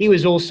 He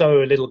was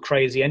also a little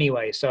crazy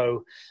anyway.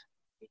 So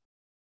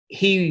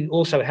he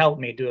also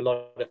helped me do a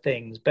lot of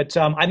things. But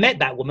I met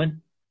that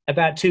woman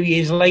about 2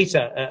 years later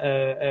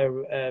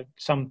at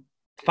some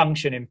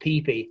function in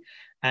PP.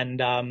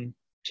 And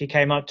she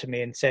came up to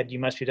me and said, "You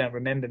must be don't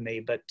remember me,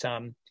 but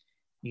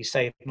you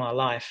saved my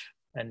life."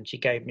 And she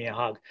gave me a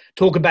hug.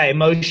 Talk about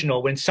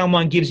emotional. When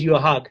someone gives you a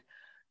hug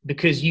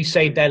because you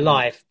saved their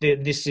life,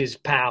 this is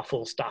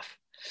powerful stuff.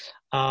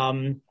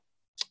 Then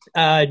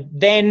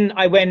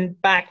I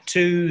went back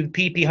to the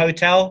PP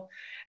Hotel.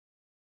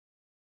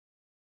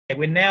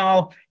 We're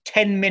now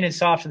 10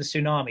 minutes after the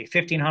tsunami,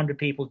 1,500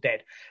 people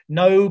dead.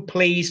 No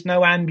police,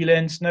 no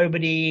ambulance,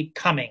 nobody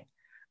coming.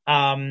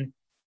 And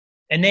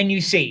then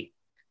you see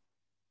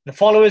the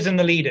followers and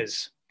the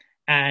leaders.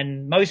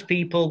 And most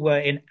people were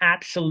in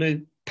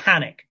absolute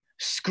panic,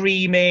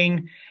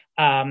 screaming,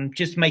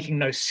 just making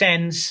no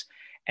sense.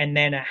 And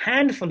then a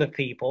handful of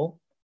people,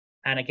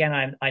 and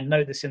again, I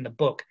note this in the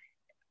book,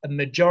 a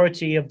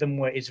majority of them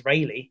were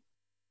Israeli.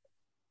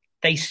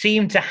 They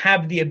seemed to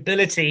have the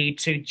ability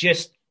to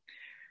just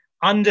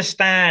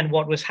understand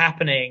what was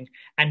happening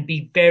and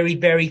be very,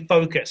 very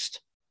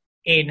focused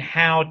in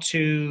how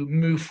to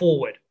move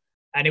forward.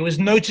 And it was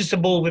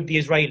noticeable with the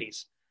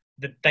Israelis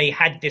that they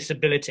had this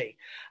ability.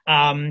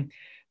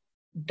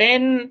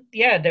 Then,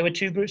 yeah, there were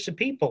two groups of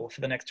people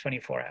for the next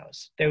 24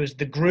 hours. There was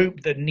the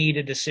group that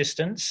needed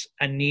assistance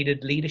and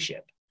needed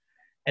leadership.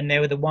 And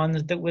there were the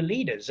ones that were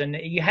leaders. And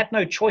you had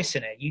no choice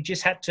in it. You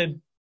just had to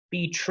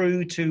be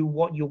true to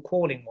what your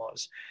calling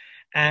was.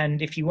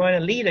 And if you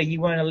weren't a leader,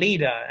 you weren't a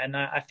leader. And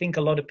I think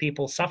a lot of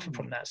people suffer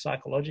from that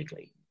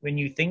psychologically. When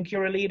you think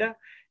you're a leader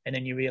and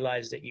then you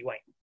realize that you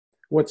ain't.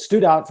 What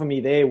stood out for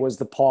me there was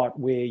the part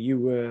where you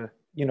were,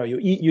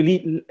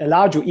 you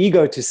allowed your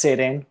ego to set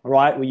in,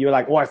 right? Where you're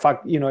like, oh,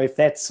 if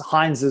that's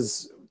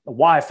Heinz's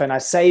wife and I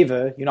save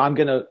her, I'm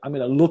gonna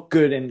look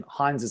good in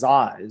Heinz's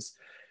eyes.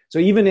 So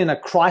even in a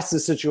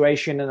crisis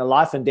situation, in a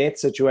life and death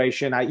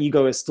situation, our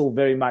ego is still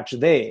very much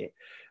there.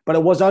 But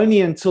it was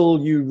only until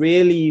you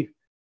really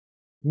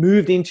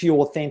moved into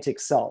your authentic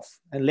self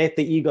and let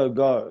the ego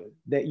go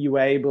that you were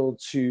able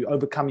to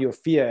overcome your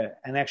fear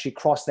and actually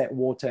cross that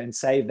water and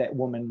save that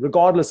woman,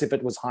 regardless if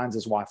it was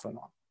Heinz's wife or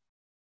not.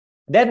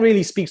 That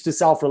really speaks to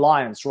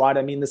self-reliance, right?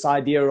 I mean, this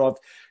idea of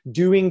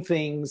doing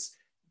things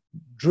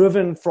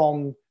driven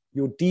from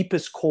your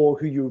deepest core,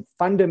 who you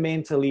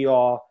fundamentally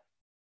are,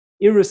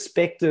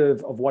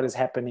 irrespective of what is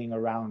happening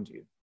around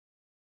you.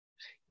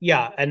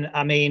 Yeah, and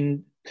I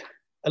mean,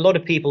 a lot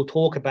of people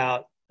talk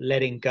about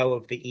letting go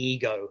of the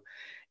ego.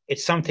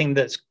 It's something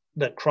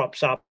that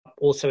crops up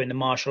also in the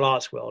martial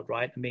arts world,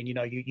 right? I mean,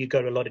 you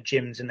go to a lot of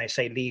gyms and they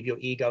say, leave your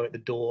ego at the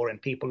door.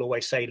 And people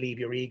always say, leave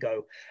your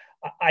ego.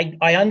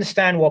 I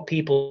understand what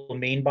people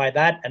mean by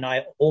that. And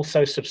I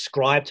also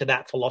subscribe to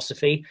that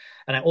philosophy.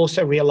 And I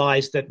also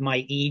realized that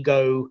my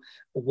ego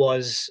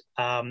was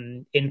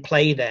in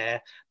play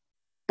there.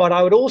 But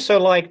I would also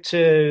like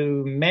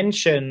to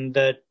mention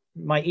that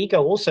my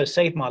ego also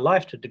saved my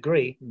life to a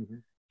degree. Mm-hmm.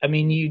 I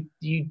mean,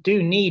 you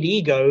do need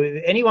ego.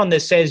 Anyone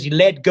that says you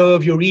let go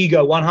of your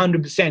ego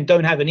 100%,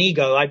 don't have an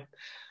ego,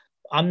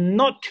 I'm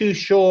not too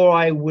sure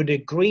I would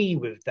agree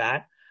with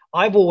that.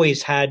 I've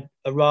always had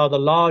a rather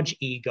large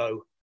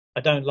ego.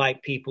 I don't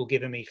like people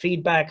giving me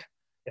feedback.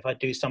 If I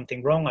do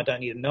something wrong, I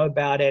don't need to know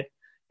about it.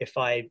 If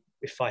I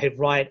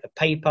write a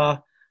paper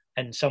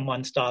and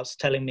someone starts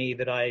telling me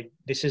that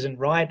this isn't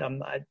right,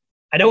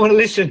 I don't want to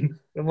listen.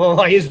 Well,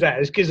 why is that?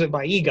 It's because of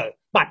my ego.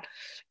 But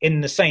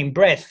in the same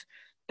breath,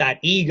 that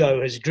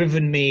ego has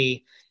driven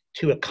me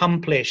to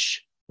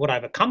accomplish what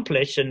I've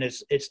accomplished. And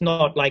it's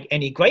not like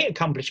any great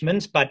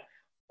accomplishments, but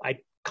I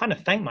kind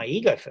of thank my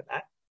ego for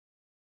that.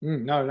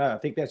 No, I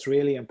think that's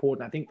really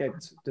important. I think that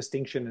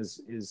distinction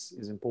is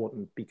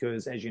important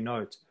because, as you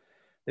note,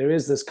 there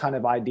is this kind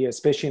of idea,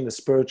 especially in the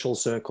spiritual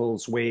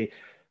circles, where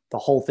the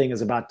whole thing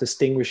is about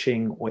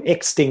distinguishing or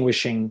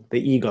extinguishing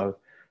the ego.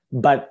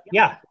 But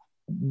yeah,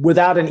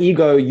 without an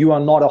ego, you are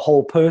not a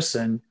whole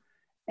person.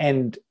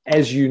 And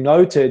as you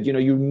noted,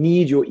 you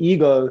need your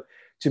ego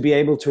to be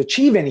able to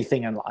achieve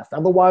anything in life.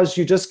 Otherwise,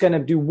 you're just going to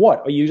do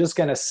what? Are you just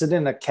going to sit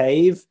in a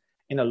cave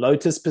in a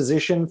lotus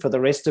position for the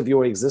rest of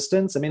your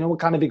existence? I mean, what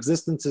kind of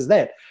existence is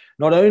that?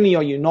 Not only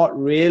are you not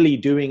really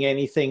doing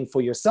anything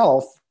for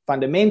yourself,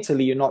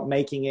 fundamentally, you're not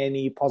making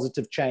any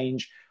positive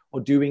change or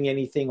doing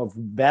anything of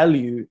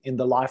value in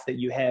the life that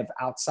you have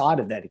outside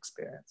of that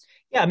experience.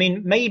 Yeah, I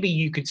mean, maybe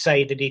you could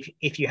say that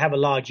if you have a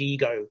large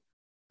ego,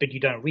 but you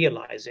don't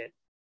realize it,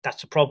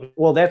 that's a problem.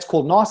 Well, that's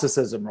called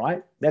narcissism,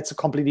 right? That's a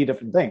completely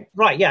different thing.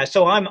 Right, yeah.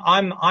 So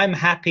I'm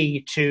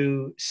happy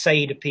to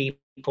say to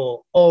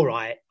people, all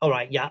right,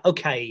 yeah,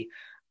 okay,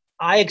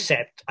 I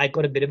accept I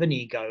got a bit of an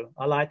ego.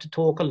 I like to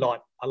talk a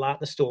lot. I like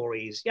the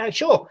stories. Yeah,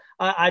 sure.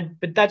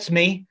 But that's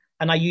me,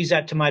 and I use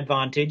that to my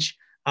advantage.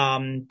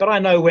 But I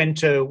know when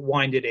to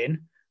wind it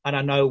in, and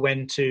I know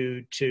when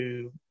to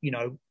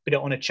put it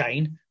on a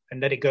chain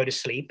and let it go to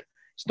sleep.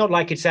 It's not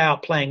like it's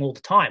out playing all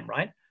the time,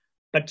 right?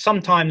 But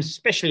sometimes,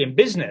 especially in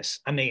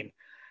business, I mean,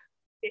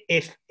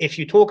 if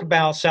you talk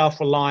about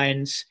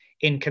self-reliance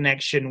in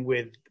connection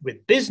with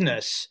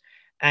business,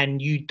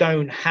 and you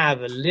don't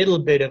have a little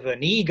bit of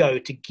an ego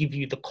to give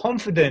you the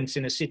confidence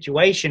in a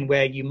situation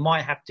where you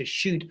might have to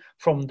shoot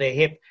from the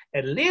hip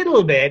a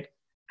little bit,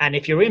 and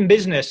if you're in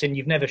business and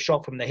you've never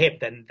shot from the hip,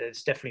 then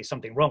there's definitely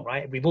something wrong,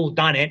 right? We've all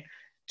done it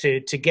to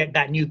get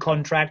that new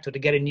contract or to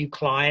get a new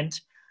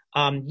client.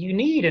 You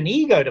need an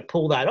ego to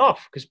pull that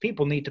off because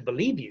people need to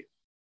believe you.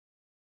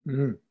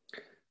 Mm-hmm.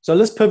 So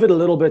let's pivot a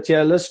little bit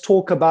here. Let's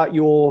talk about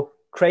your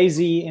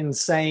crazy,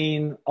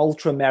 insane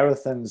ultra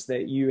marathons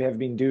that you have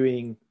been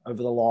doing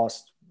over the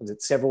last,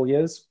 several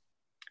years?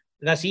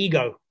 That's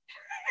ego.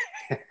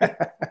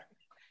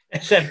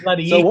 It's that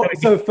bloody ego.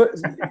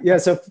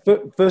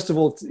 First of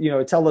all,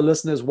 tell the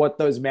listeners what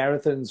those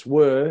marathons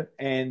were.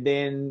 And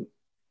then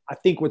I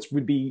think what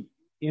would be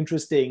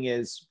interesting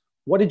is,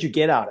 what did you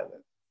get out of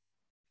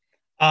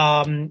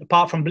it?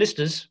 Apart from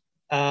blisters,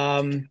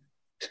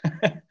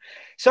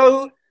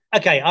 So,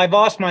 okay, I've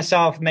asked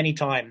myself many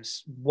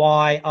times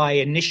why I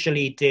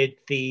initially did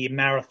the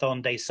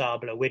Marathon des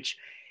Sables, which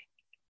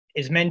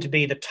is meant to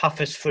be the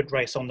toughest foot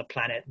race on the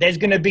planet. There's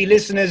going to be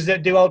listeners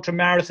that do ultra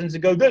marathons that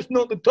go, that's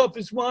not the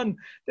toughest one.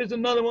 There's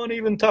another one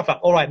even tougher.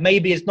 All right,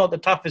 maybe it's not the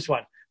toughest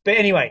one. But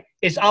anyway,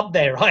 it's up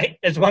there, right?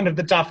 As one of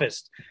the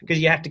toughest because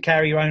you have to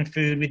carry your own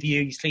food with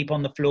you. You sleep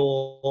on the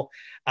floor.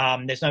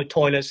 There's no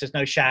toilets. There's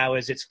no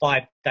showers. It's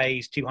 5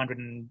 days,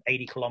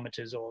 280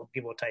 kilometers or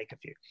give or take a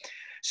few.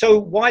 So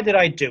why did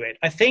I do it?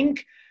 I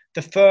think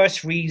the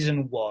first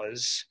reason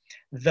was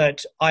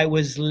that I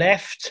was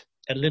left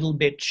a little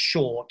bit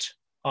short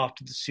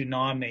after the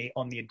tsunami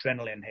on the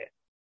adrenaline hit.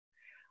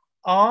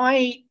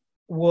 I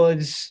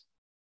was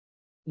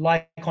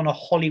like on a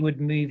Hollywood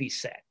movie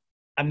set.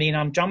 I mean,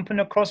 I'm jumping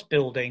across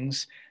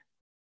buildings.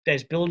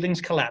 There's buildings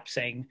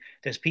collapsing.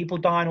 There's people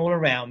dying all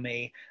around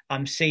me.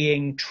 I'm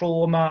seeing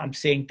trauma. I'm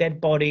seeing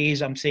dead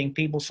bodies. I'm seeing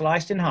people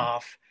sliced in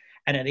half.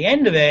 And at the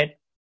end of it,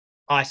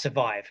 I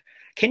survive.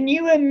 Can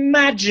you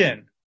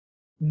imagine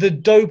the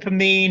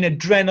dopamine,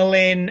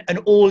 adrenaline, and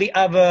all the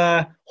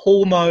other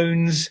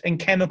hormones and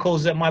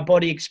chemicals that my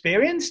body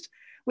experienced?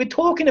 We're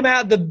talking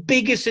about the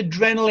biggest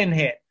adrenaline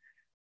hit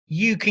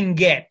you can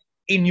get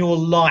in your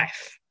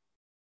life.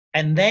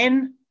 And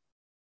then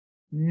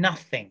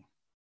nothing.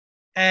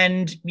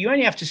 And you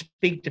only have to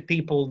speak to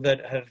people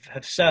that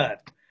have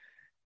served.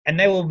 And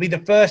they will be the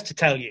first to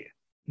tell you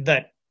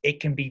that it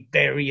can be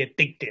very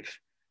addictive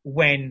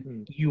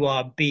when you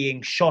are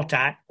being shot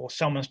at or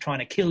someone's trying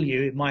to kill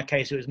you. In my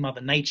case, it was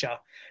Mother Nature.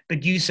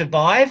 But you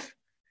survive.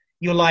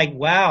 You're like,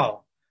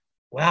 wow,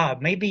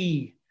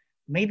 maybe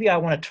I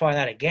want to try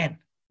that again.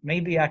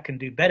 Maybe I can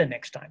do better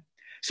next time.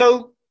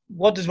 So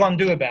what does one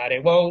do about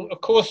it? Well,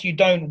 of course, you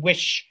don't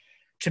wish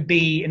to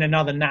be in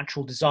another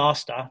natural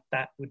disaster.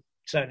 That would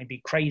certainly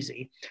be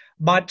crazy.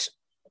 But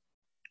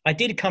I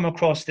did come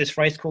across this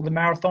race called the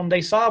Marathon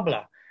des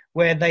Sables,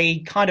 where they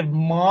kind of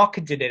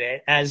marketed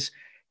it as,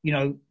 you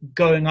know,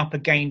 going up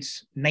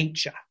against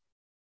nature,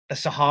 the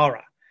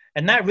Sahara.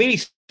 And that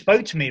really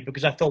spoke to me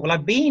because I thought, well,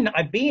 I've been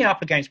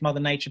up against Mother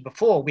Nature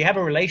before. We have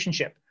a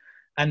relationship.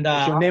 And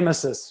it's your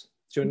nemesis.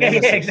 It's your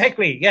nemesis. Yeah,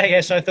 exactly.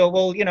 Yeah. So I thought,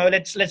 well, you know,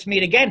 let's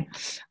meet again.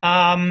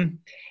 And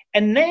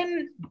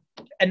then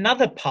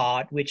another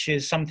part, which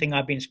is something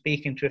I've been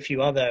speaking to a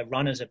few other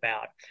runners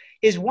about,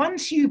 is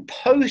once you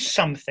post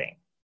something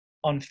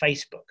on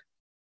Facebook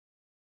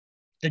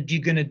that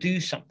you're going to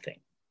do something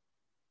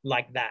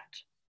like that,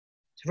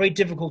 it's very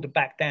difficult to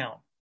back down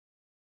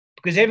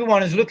because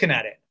everyone is looking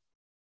at it.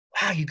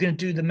 Wow, you're going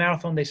to do the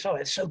Marathon des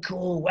Sables. It's so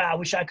cool. Wow, I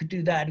wish I could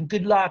do that. And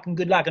good luck and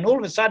good luck. And all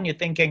of a sudden you're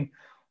thinking,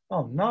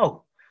 oh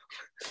no,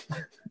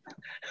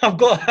 I've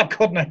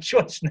got no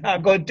choice now.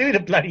 I've got to do the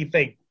bloody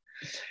thing.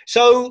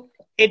 So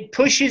it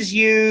pushes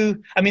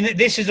you. I mean,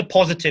 this is a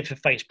positive for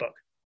Facebook.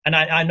 And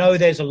I know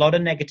there's a lot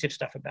of negative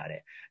stuff about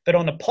it. But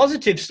on the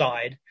positive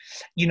side,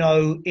 you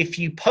know, if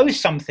you post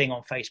something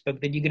on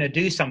Facebook that you're going to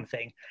do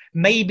something,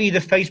 maybe the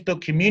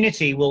Facebook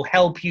community will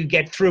help you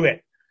get through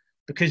it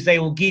because they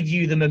will give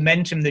you the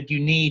momentum that you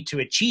need to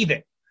achieve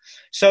it.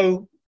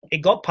 So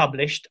it got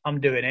published.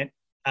 I'm doing it.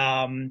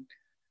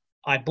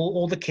 I bought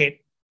all the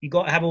kit. You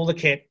got to have all the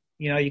kit.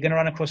 You know, you're going to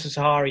run across the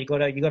Sahara. You got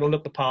to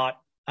look the part.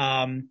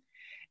 And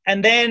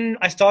then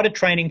I started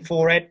training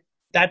for it.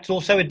 That's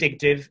also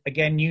addictive.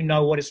 Again, you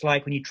know what it's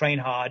like when you train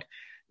hard.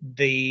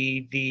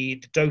 The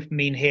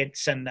dopamine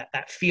hits and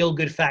that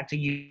feel-good factor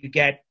you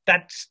get,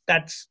 that's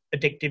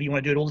addictive. You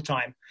want to do it all the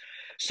time.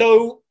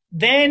 So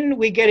then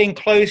we're getting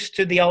close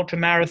to the ultra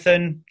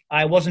marathon.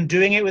 I wasn't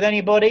doing it with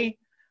anybody.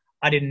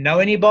 I didn't know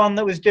anyone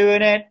that was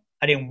doing it.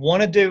 I didn't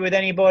want to do it with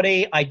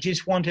anybody. I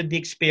just wanted the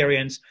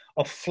experience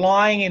of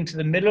flying into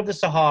the middle of the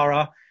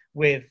Sahara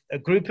with a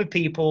group of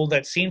people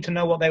that seemed to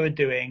know what they were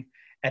doing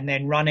and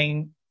then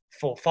running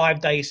for 5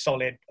 days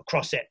solid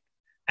across it.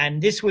 And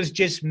this was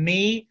just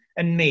me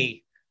and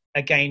me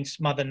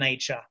against Mother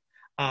Nature.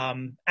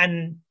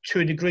 And to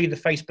a degree, the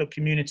Facebook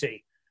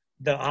community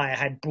that I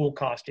had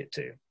broadcast it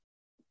to.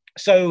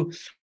 So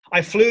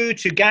I flew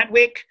to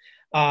Gatwick.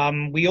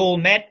 We all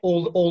met,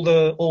 all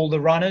the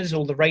runners,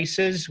 all the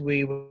racers.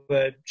 We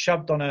were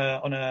shoved on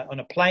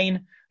a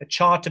plane, a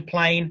charter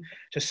plane,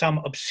 to some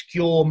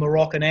obscure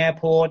Moroccan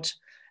airport.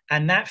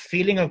 And that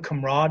feeling of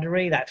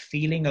camaraderie, that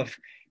feeling of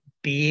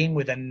being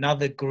with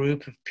another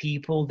group of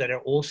people that are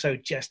also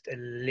just a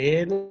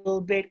little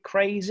bit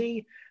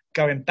crazy,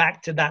 going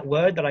back to that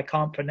word that I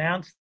can't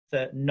pronounce,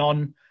 the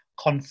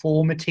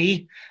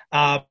non-conformity.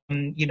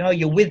 You know,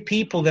 you're with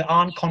people that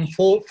aren't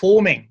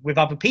conforming with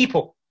other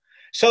people.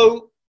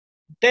 So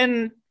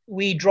then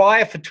we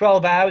drive for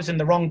 12 hours in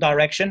the wrong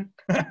direction,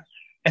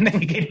 and then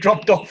we get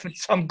dropped off at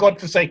some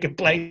godforsaken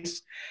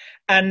place.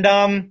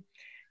 And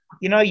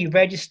you know, you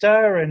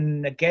register,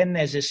 and again,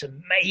 there's this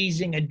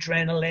amazing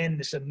adrenaline,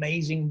 this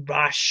amazing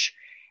rush.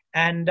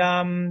 And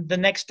the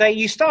next day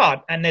you start,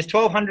 and there's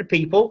 1,200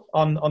 people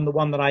on the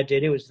one that I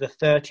did. It was the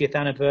 30th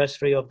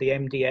anniversary of the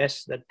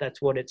MDS.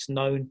 That's what it's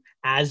known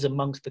as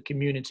amongst the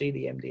community,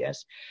 the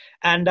MDS.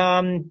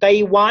 And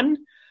day one,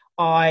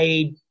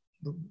 I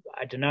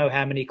I don't know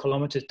how many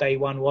kilometers day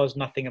one was,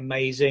 nothing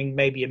amazing,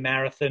 maybe a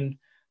marathon,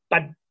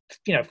 but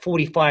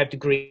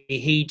 45-degree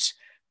heat,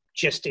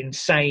 just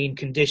insane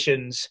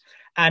conditions.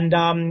 And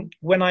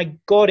when I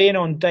got in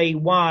on day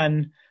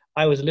one,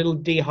 I was a little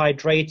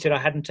dehydrated. I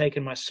hadn't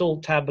taken my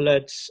salt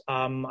tablets.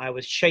 I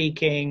was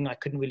shaking. I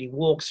couldn't really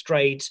walk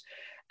straight.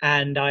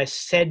 And I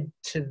said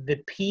to the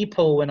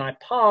people when I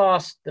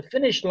passed the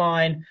finish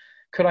line,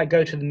 could I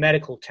go to the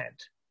medical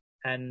tent?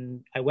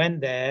 And I went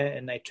there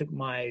and they took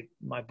my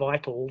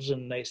vitals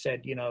and they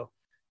said,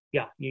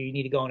 yeah, you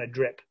need to go on a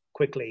drip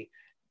quickly.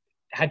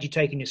 Had you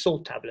taken your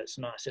salt tablets?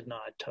 And I said, no,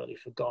 I totally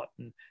forgot.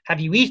 And have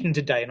you eaten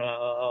today? And I'm like,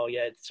 oh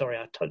yeah, sorry,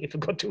 I totally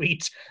forgot to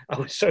eat. I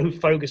was so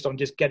focused on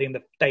just getting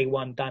the day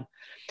one done.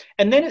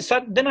 And then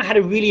then I had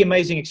a really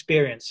amazing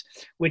experience,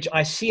 which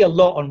I see a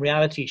lot on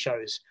reality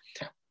shows.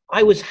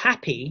 I was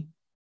happy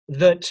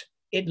that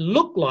it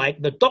looked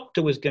like the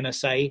doctor was going to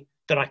say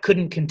that I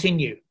couldn't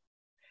continue.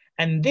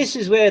 And this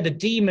is where the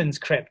demons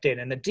crept in.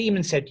 And the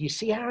demon said, you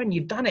see, Aaron,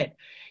 you've done it.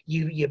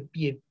 You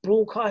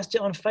broadcast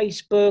it on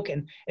Facebook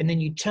and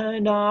then you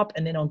turned up.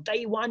 And then on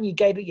day one, you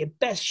gave it your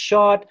best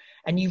shot.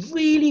 And you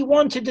really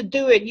wanted to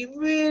do it. You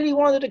really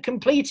wanted to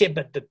complete it.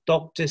 But the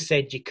doctor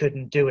said you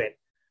couldn't do it.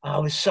 I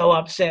was so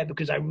upset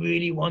because I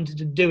really wanted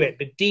to do it.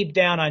 But deep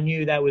down, I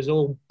knew that was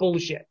all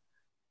bullshit.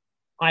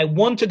 I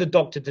wanted the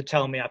doctor to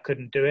tell me I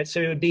couldn't do it.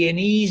 So it would be an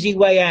easy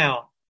way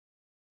out.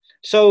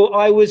 So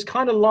I was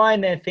kind of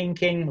lying there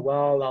thinking,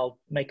 well, I'll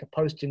make a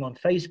posting on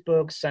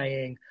Facebook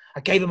saying,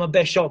 I gave him my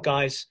best shot,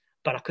 guys,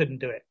 but I couldn't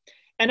do it.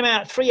 And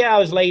about 3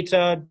 hours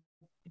later,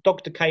 the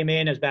doctor came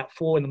in. It was about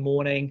 4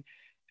 a.m.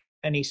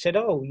 And he said,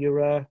 oh,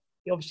 you're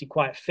obviously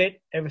quite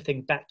fit.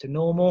 Everything back to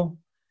normal.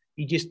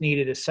 You just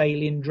needed a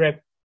saline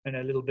drip and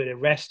a little bit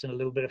of rest and a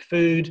little bit of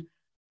food.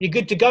 You're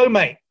good to go,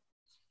 mate.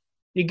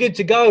 You're good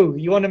to go.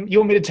 You want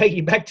me to take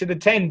you back to the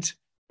tent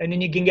and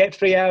then you can get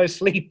 3 hours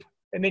sleep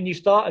and then you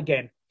start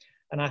again.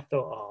 And I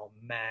thought, oh,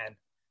 man,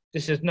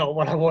 this is not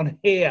what I want to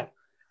hear.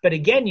 But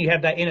again, you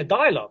have that inner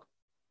dialogue.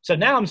 So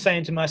now I'm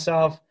saying to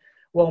myself,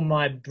 well,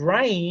 my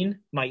brain,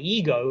 my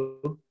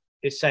ego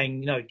is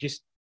saying,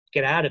 just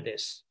get out of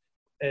this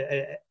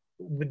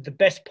with the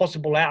best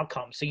possible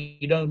outcome so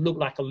you don't look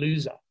like a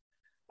loser.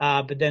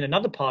 But then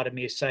another part of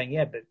me is saying,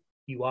 yeah, but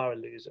you are a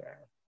loser,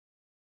 Aaron.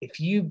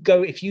 If you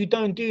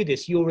don't do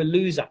this, you're a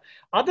loser.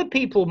 Other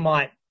people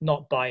might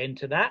not buy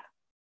into that.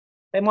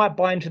 They might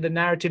buy into the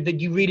narrative that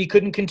you really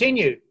couldn't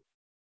continue,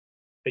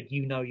 but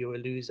you're a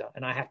loser.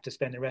 And I have to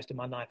spend the rest of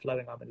my life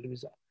knowing I'm a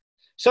loser.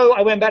 So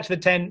I went back to the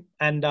tent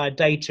and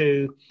day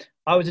two,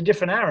 I was a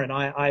different Aaron.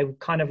 I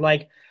kind of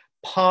like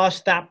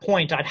past that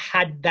point. I'd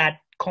had that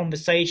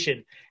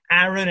conversation,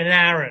 Aaron and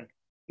Aaron,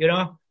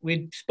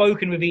 we'd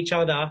spoken with each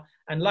other.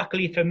 And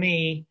luckily for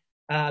me,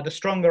 the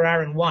stronger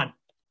Aaron won.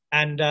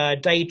 And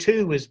day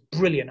two was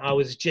brilliant. I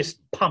was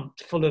just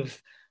pumped, full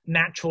of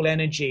natural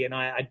energy. And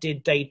I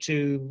did day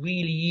two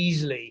really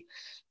easily.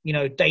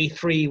 Day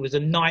three was a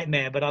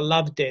nightmare, but I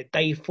loved it.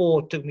 Day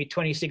four took me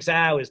 26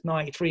 hours,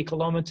 93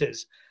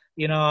 kilometers.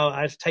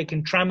 I was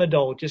taking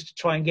tramadol just to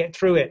try and get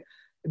through it.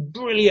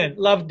 Brilliant.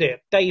 Loved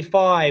it. Day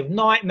five,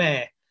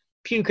 nightmare,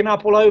 puking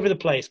up all over the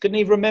place. Couldn't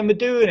even remember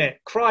doing it.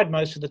 Cried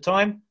most of the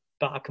time,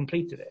 but I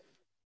completed it.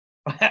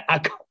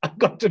 I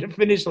got to the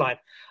finish line.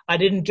 I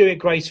didn't do it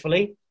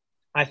gracefully.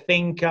 I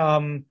think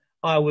I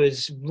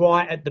was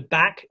right at the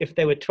back. If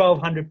there were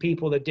 1,200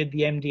 people that did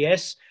the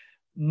MDS,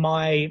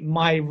 my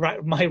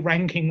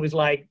ranking was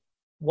like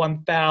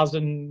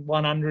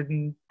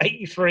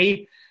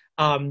 1,183.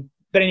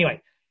 But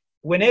anyway,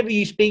 whenever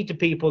you speak to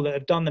people that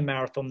have done the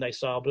Marathon des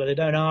Sables, they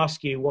don't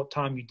ask you what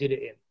time you did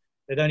it in.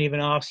 They don't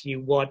even ask you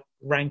what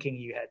ranking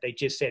you had. They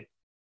just said,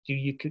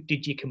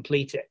 did you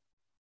complete it?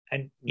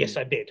 And yes,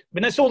 I did.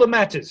 But that's all that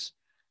matters.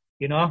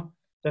 The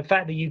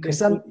fact that you can.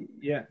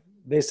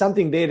 There's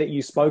something there that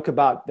you spoke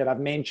about that I've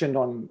mentioned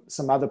on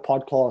some other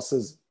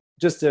podcasts,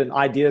 just an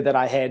idea that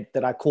I had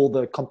that I call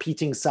the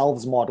competing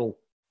selves model.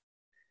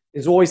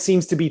 There always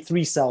seems to be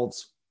three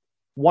selves.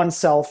 One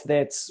self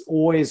that's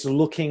always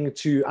looking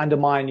to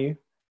undermine you,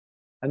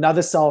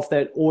 another self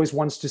that always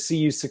wants to see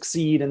you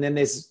succeed, and then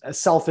there's a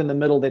self in the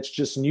middle that's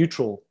just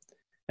neutral.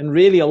 And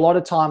really, a lot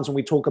of times when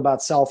we talk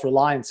about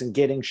self-reliance and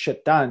getting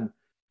shit done,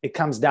 it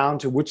comes down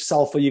to which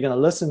self are you going to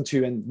listen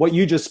to. And what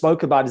you just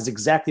spoke about is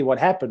exactly what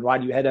happened,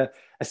 right? You had a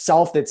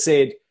self that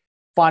said,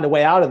 find a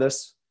way out of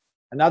this.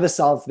 Another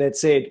self that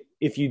said,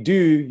 if you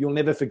do, you'll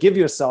never forgive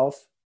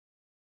yourself.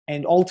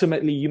 And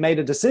ultimately, you made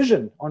a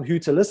decision on who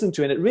to listen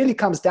to. And it really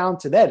comes down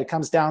to that. It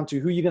comes down to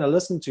who you're going to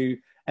listen to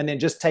and then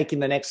just taking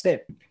the next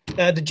step.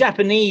 The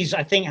Japanese,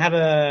 I think, have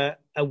a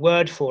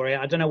word for it.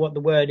 I don't know what the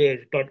word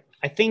is, but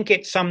I think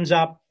it sums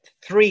up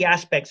three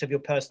aspects of your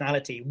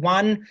personality.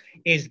 One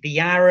is the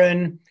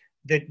Aaron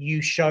that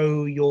you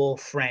show your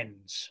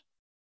friends.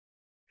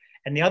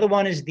 And the other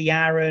one is the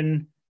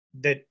Aaron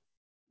that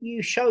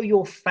you show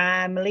your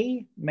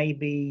family,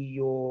 maybe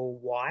your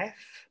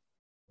wife,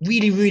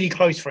 really, really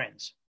close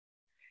friends.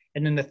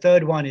 And then the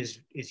third one is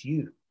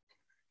you.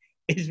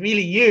 It's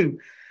really you.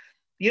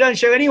 You don't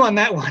show anyone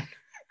that one.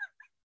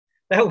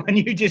 that when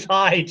you just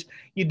hide,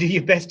 you do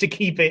your best to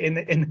keep it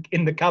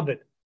in the cupboard.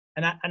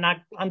 And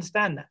I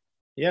understand that.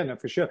 Yeah, no,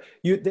 for sure.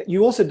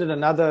 You also did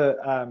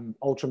another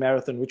ultra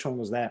marathon. Which one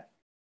was that?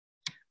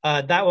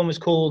 That one was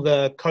called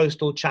the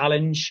Coastal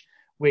Challenge,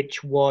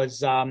 which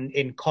was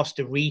in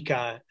Costa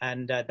Rica,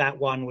 and that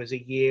one was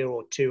a year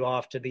or two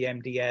after the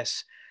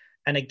MDS.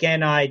 And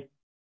again, I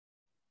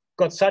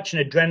got such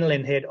an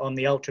adrenaline hit on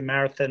the ultra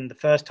marathon the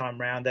first time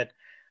round that,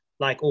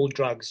 like all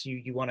drugs,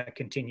 you want to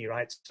continue,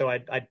 right? So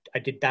I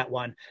did that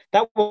one.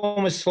 That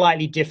one was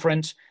slightly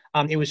different.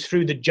 It was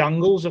through the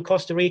jungles of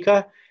Costa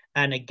Rica.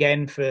 And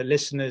again, for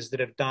listeners that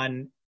have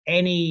done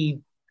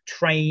any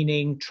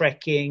training,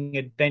 trekking,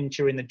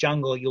 adventure in the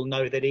jungle, you'll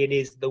know that it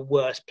is the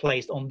worst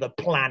place on the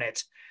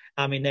planet.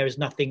 I mean, there is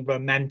nothing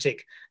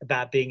romantic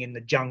about being in the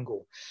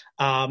jungle.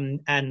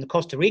 And the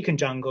Costa Rican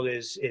jungle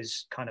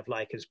is kind of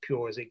like as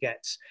pure as it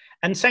gets.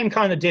 And same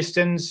kind of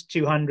distance,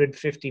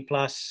 250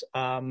 plus.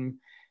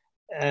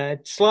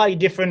 Slightly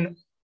different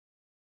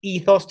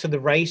ethos to the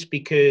race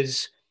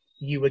because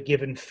you were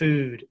given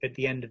food at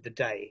the end of the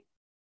day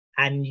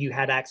and you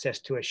had access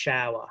to a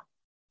shower.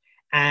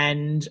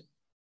 And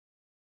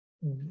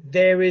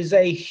there is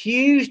a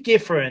huge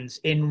difference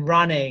in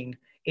running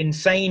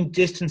insane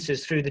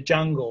distances through the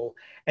jungle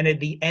and at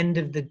the end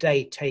of the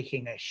day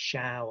taking a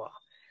shower.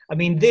 I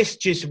mean, this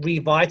just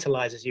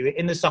revitalizes you.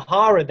 In the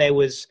Sahara, there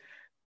was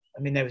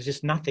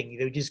just nothing.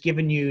 They were just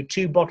giving you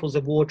 2 bottles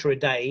of water a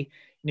day.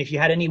 And if you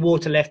had any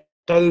water left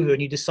over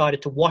and you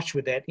decided to wash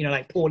with it,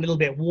 like pour a little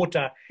bit of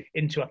water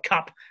into a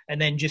cup and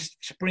then just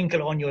sprinkle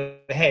it on your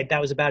head, that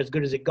was about as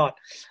good as it got.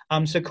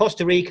 So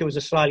Costa Rica was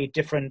a slightly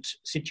different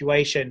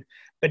situation,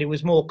 but it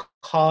was more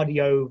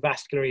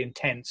cardiovascularly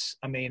intense.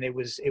 I mean, it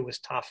was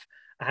tough.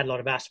 I had a lot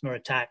of asthma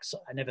attacks.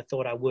 I never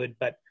thought I would,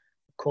 but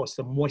of course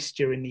the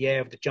moisture in the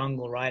air of the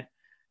jungle, right?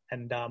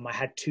 And I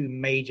had 2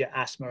 major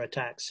asthma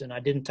attacks, and I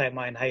didn't take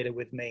my inhaler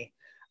with me,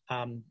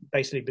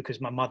 basically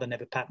because my mother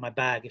never packed my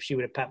bag. If she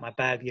would have packed my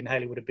bag, the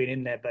inhaler would have been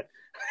in there, but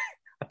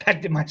I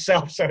packed it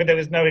myself, so there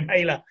was no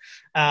inhaler.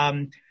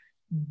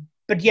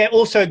 But yeah,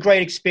 also a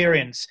great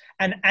experience.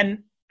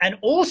 And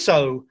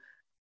also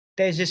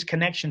there's this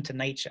connection to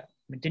nature.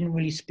 I didn't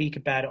really speak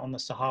about it on the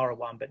Sahara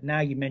one, but now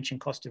you mentioned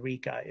Costa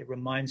Rica, it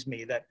reminds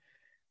me that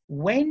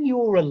when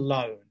you're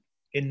alone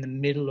in the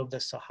middle of the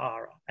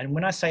Sahara. And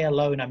when I say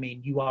alone, I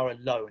mean you are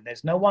alone.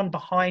 There's no one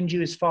behind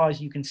you as far as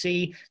you can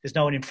see. There's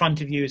no one in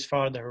front of you as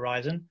far as the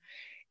horizon.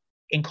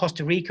 In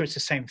Costa Rica, it's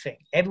the same thing.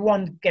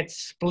 Everyone gets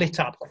split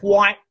up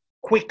quite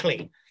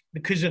quickly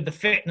because of the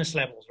fitness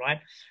levels, right?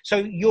 So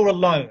you're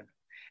alone.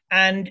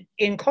 And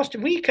in Costa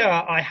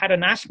Rica, I had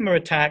an asthma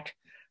attack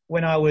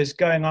when I was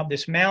going up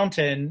this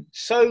mountain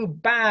so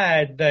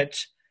bad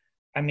that,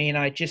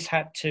 I just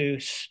had to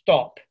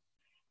stop.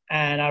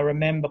 And I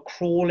remember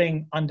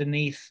crawling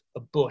underneath a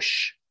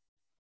bush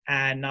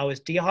and I was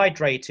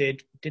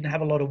dehydrated, didn't have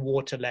a lot of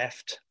water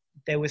left.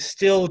 There was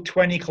still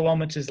 20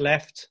 kilometers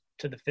left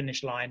to the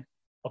finish line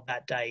of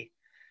that day.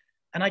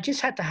 And I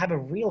just had to have a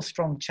real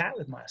strong chat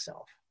with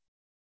myself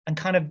and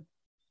kind of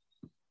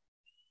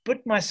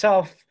put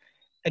myself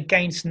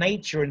against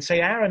nature and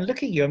say, Aaron,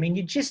 look at you. I mean,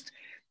 you're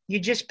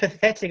just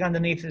pathetic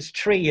underneath this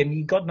tree and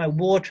you got no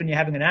water and you're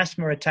having an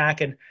asthma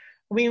attack. And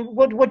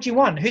what do you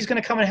want? Who's going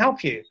to come and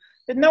help you?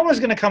 No one's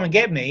going to come and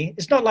get me.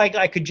 It's not like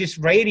I could just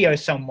radio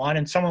someone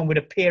and someone would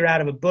appear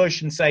out of a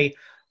bush and say,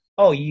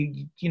 oh,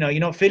 you're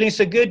not feeling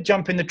so good,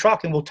 jump in the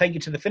truck and we'll take you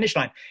to the finish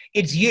line.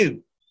 It's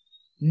you,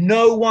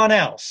 no one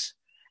else.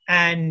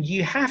 And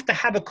you have to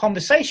have a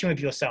conversation with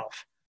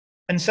yourself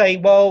and say,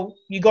 well,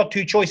 you got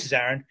 2 choices,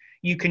 Aaron.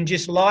 You can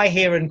just lie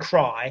here and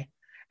cry.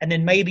 And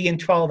then maybe in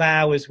 12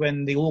 hours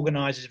when the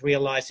organizers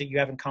realize that you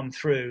haven't come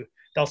through,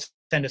 they'll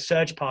send a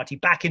search party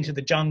back into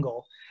the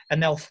jungle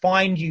and they'll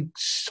find you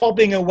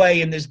sobbing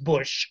away in this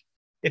bush.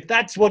 If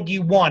that's what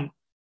you want,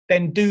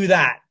 then do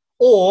that.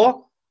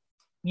 Or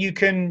you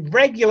can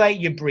regulate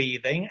your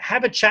breathing,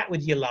 have a chat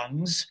with your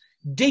lungs,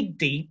 dig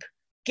deep,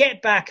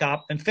 get back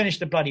up and finish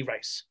the bloody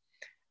race.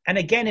 And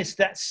again, it's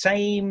that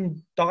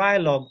same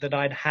dialogue that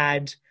I'd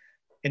had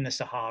in the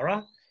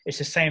Sahara. It's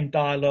the same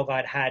dialogue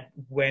I'd had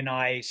when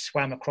I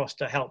swam across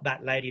to help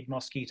that lady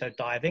mosquito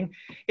diving.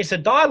 It's a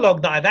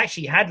dialogue that I've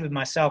actually had with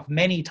myself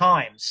many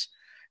times.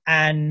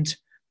 And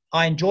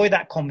I enjoy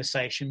that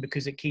conversation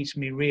because it keeps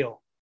me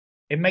real.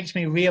 It makes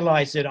me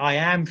realize that I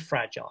am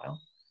fragile.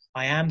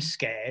 I am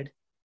scared.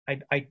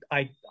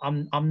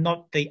 I'm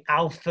not the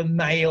alpha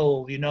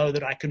male,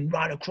 that I can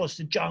run across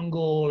the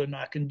jungle and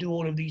I can do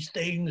all of these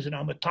things and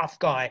I'm a tough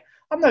guy.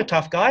 I'm no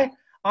tough guy.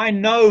 I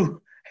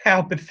know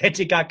how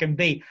pathetic I can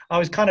be. I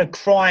was kind of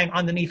crying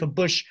underneath a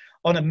bush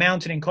on a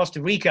mountain in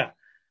Costa Rica.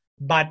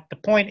 But the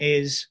point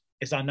is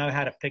I know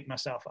how to pick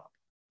myself up.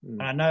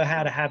 And I know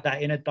how to have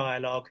that inner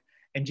dialogue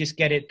and just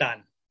get it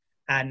done.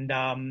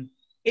 And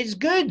it's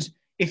good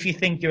if you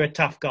think you're a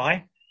tough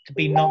guy to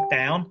be knocked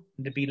down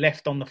and to be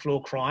left on the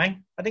floor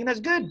crying. I think that's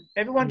good.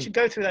 Everyone should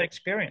go through that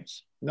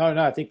experience. No,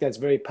 I think that's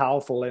very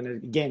powerful.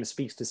 And again, it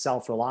speaks to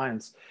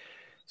self-reliance.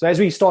 So as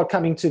we start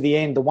coming to the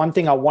end, the one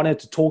thing I wanted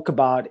to talk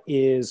about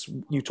is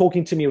you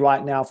talking to me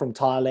right now from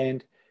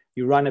Thailand.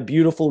 You run a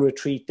beautiful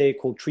retreat there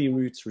called Tree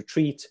Roots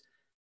Retreat.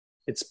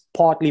 It's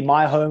partly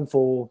my home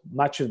for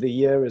much of the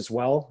year as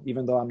well,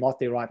 even though I'm not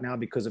there right now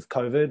because of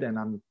COVID and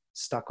I'm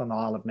stuck on the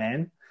Isle of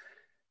Man.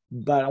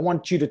 But I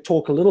want you to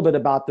talk a little bit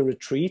about the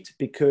retreat,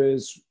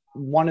 because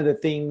one of the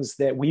things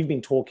that we've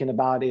been talking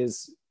about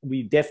is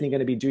we're definitely going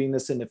to be doing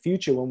this in the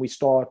future when we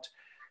start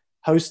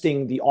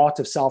hosting the Art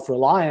of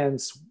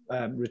Self-Reliance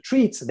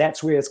retreats.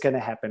 That's where it's going to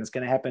happen. It's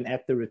going to happen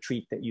at the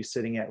retreat that you're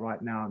sitting at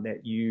right now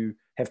that you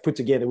have put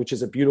together, which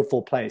is a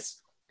beautiful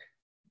place.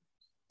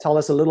 Tell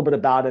us a little bit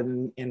about it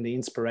and the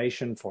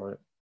inspiration for it.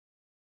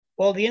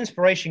 Well, the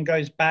inspiration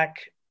goes back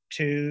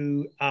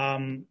to,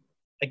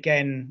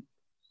 again,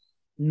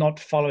 not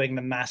following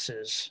the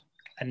masses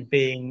and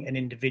being an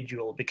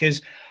individual,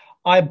 because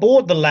I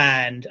bought the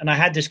land and I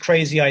had this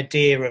crazy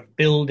idea of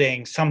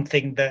building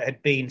something that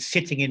had been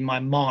sitting in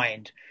my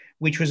mind,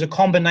 which was a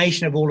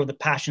combination of all of the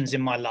passions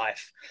in my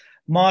life: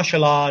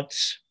 martial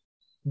arts,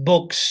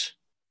 books,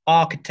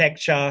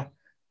 architecture,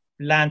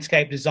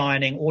 landscape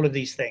designing, all of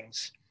these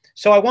things.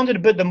 So I wanted to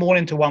put them all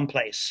into one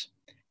place.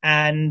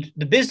 And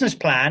the business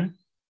plan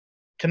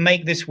to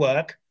make this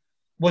work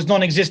was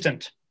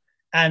non-existent.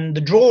 And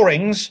the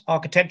drawings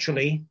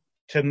architecturally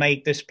to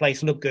make this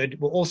place look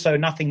good were also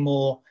nothing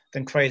more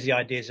than crazy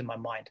ideas in my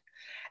mind.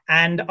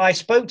 And I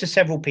spoke to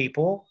several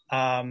people,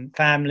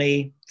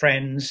 family,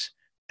 friends,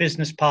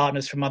 business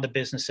partners from other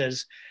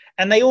businesses,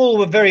 and they all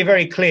were very,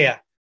 very clear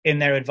in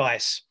their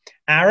advice.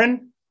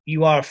 Aaron,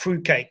 you are a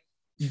fruitcake.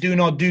 Do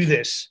not do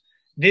this.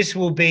 This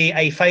will be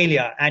a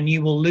failure and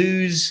you will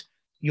lose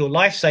your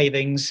life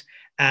savings,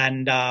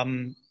 and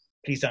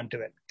please don't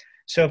do it.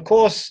 So, of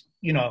course,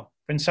 you know,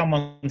 when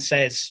someone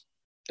says,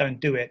 don't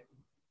do it,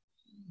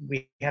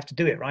 we have to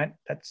do it, right?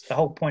 That's the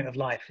whole point of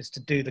life, is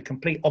to do the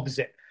complete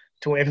opposite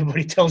to what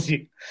everybody tells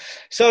you.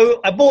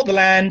 So I bought the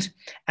land,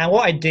 and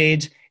what I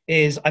did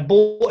is I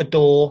bought a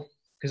door,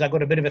 because I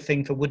got a bit of a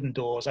thing for wooden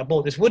doors. I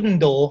bought this wooden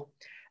door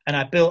and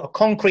I built a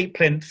concrete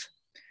plinth,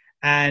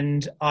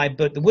 and I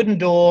put the wooden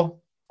door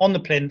on the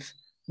plinth,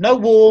 no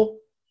wall,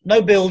 no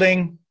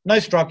building, no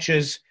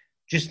structures,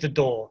 just the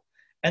door.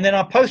 And then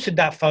I posted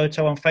that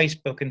photo on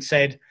Facebook and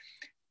said,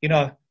 you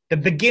know, the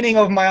beginning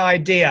of my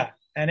idea.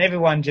 And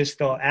everyone just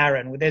thought,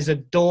 Aaron, there's a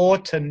door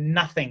to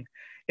nothing.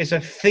 It's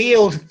a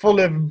field full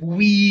of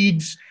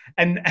weeds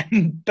and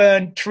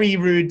burnt tree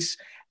roots,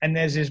 and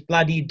there's this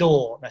bloody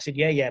door. And I said,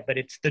 yeah, but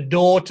it's the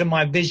door to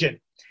my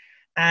vision.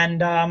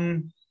 And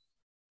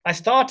I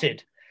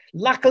started.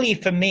 Luckily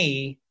for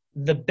me,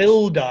 the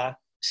builder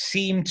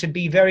seemed to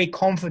be very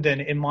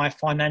confident in my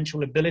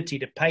financial ability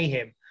to pay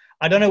him.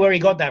 I don't know where he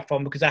got that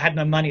from, because I had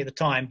no money at the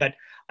time, but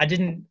I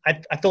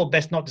thought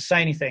best not to say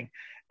anything.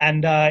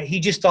 And he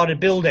just started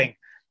building.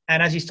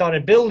 And as he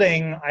started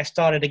building, I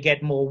started to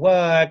get more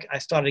work. I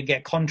started to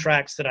get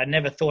contracts that I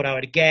never thought I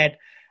would get.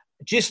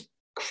 Just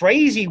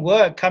crazy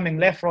work coming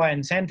left, right,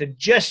 and center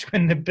just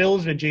when the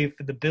bills were due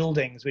for the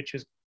buildings, which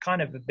was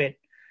kind of a bit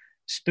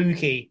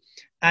spooky.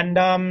 And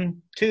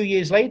 2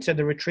 years later,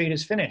 the retreat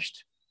is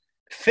finished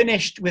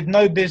with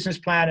no business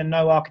plan and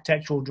no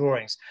architectural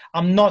drawings.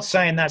 I'm not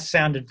saying that's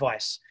sound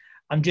advice.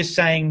 I'm just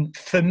saying,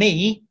 for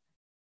me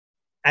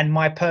and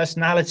my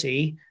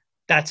personality,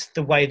 that's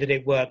the way that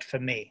it worked for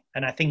me.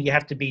 And I think you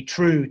have to be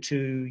true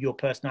to your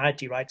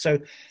personality, right? So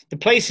the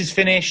place is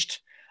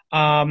finished.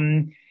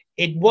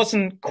 It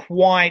wasn't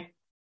quite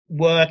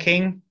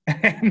working,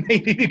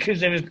 maybe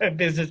because there was no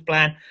business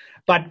plan,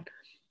 but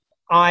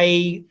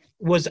I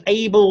was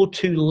able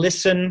to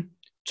listen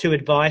to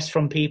advice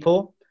from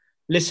people,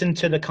 listen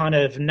to the kind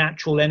of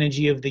natural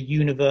energy of the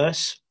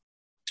universe.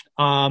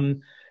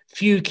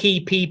 Few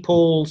key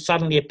people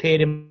suddenly appeared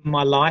in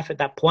my life at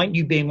that point,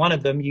 you being one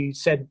of them. You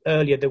said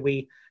earlier that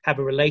we have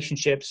a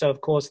relationship. So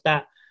of course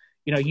that,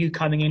 you know, you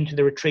coming into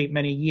the retreat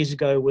many years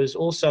ago was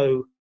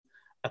also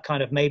a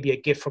kind of maybe a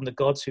gift from the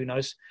gods, who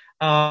knows.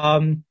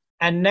 And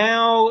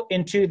now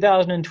in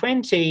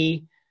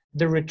 2020,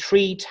 the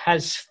retreat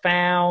has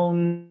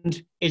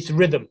found its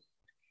rhythm.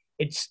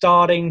 It's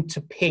starting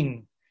to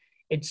ping.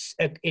 It's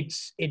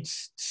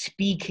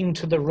speaking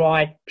to the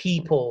right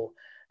people.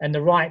 And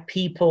the right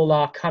people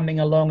are coming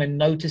along and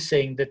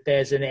noticing that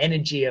there's an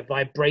energy, a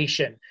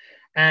vibration.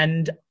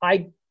 And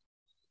I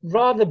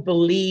rather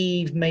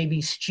believe,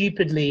 maybe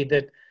stupidly,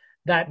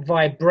 that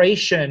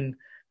vibration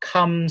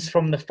comes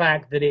from the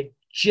fact that it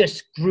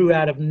just grew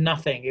out of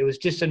nothing. It was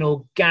just an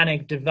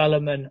organic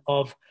development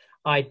of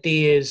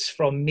ideas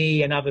from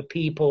me and other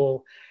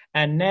people.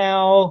 And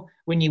now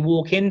when you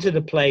walk into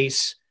the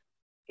place,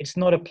 it's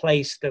not a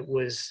place that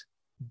was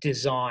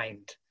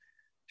designed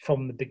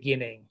from the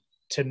beginning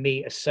to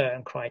meet a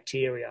certain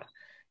criteria.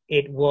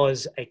 It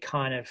was a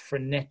kind of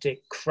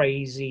frenetic,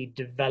 crazy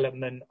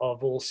development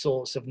of all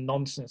sorts of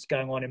nonsense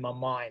going on in my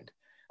mind.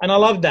 And I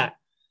love that.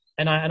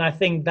 And I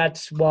think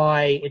that's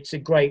why it's a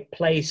great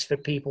place for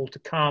people to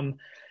come,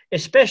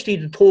 especially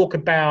to talk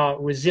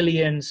about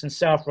resilience and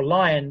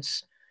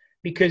self-reliance,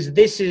 because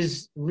this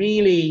is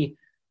really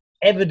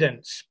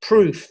evidence,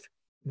 proof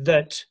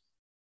that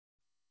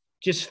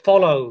just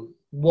follow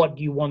what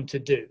you want to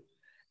do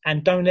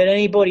and don't let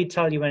anybody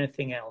tell you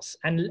anything else.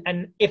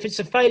 And if it's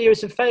a failure,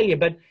 it's a failure,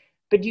 but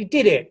you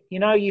did it,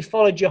 you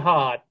followed your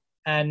heart.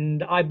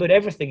 And I put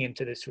everything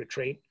into this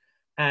retreat,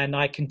 and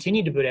I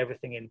continue to put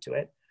everything into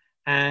it.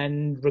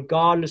 And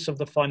regardless of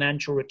the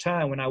financial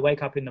return, when I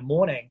wake up in the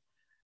morning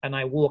and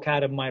I walk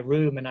out of my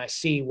room and I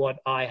see what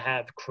I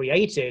have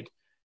created,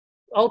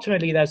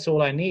 ultimately that's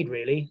all I need,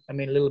 really. I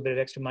mean, a little bit of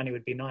extra money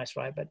would be nice,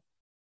 right?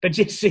 But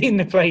just seeing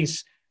the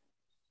place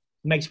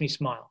makes me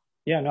smile.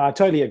 Yeah, no, I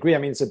totally agree. I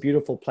mean, it's a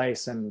beautiful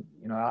place. And,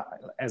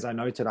 as I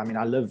noted, I mean,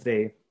 I live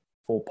there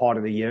for part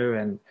of the year,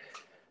 and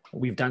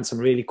we've done some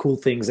really cool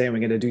things there. And we're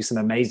going to do some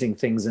amazing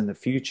things in the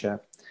future.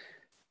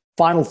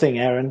 Final thing,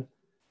 Aaron.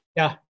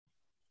 Yeah.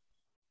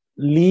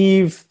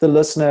 Leave the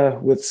listener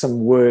with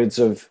some words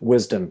of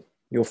wisdom,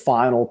 your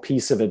final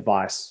piece of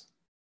advice.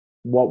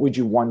 What would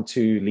you want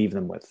to leave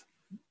them with?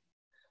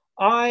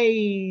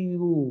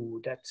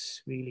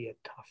 That's really a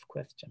tough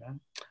question. Huh?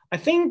 I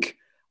think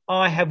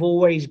I have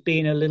always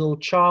been a little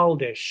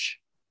childish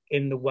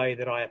in the way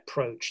that I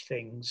approach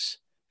things.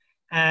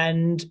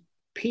 And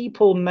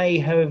people may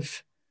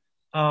have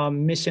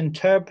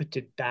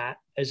misinterpreted that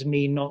as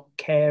me not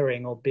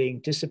caring or being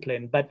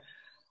disciplined. But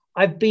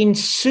I've been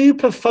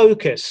super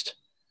focused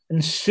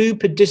and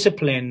super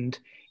disciplined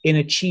in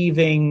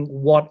achieving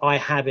what I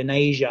have in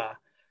Asia.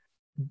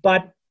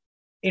 But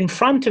in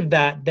front of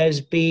that, there's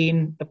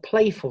been a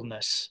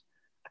playfulness,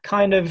 a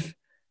kind of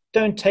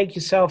don't take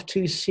yourself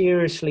too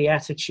seriously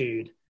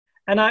attitude.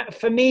 And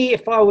for me,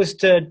 if I was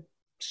to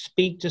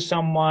speak to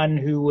someone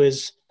who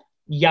was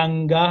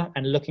younger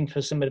and looking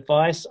for some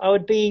advice, I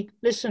would be,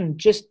 listen,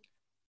 just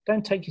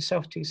don't take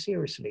yourself too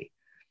seriously.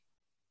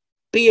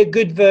 Be a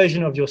good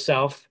version of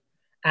yourself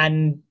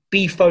and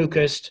be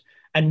focused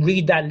and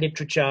read that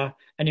literature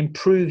and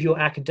improve your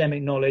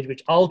academic knowledge,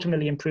 which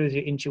ultimately improves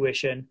your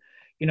intuition.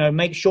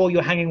 Make sure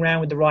you're hanging around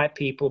with the right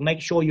people.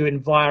 Make sure your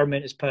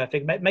environment is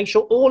perfect. Make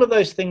sure all of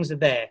those things are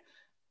there.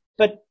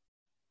 But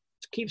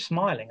keep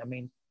smiling. I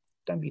mean,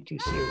 don't be too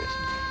serious.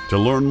 To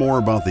learn more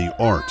about the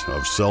art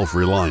of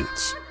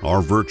self-reliance,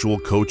 our virtual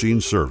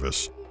coaching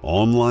service,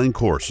 online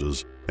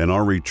courses, and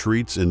our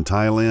retreats in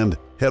Thailand,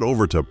 head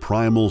over to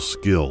Primal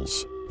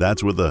Skills.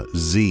 That's with a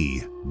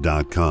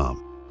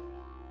Z.com.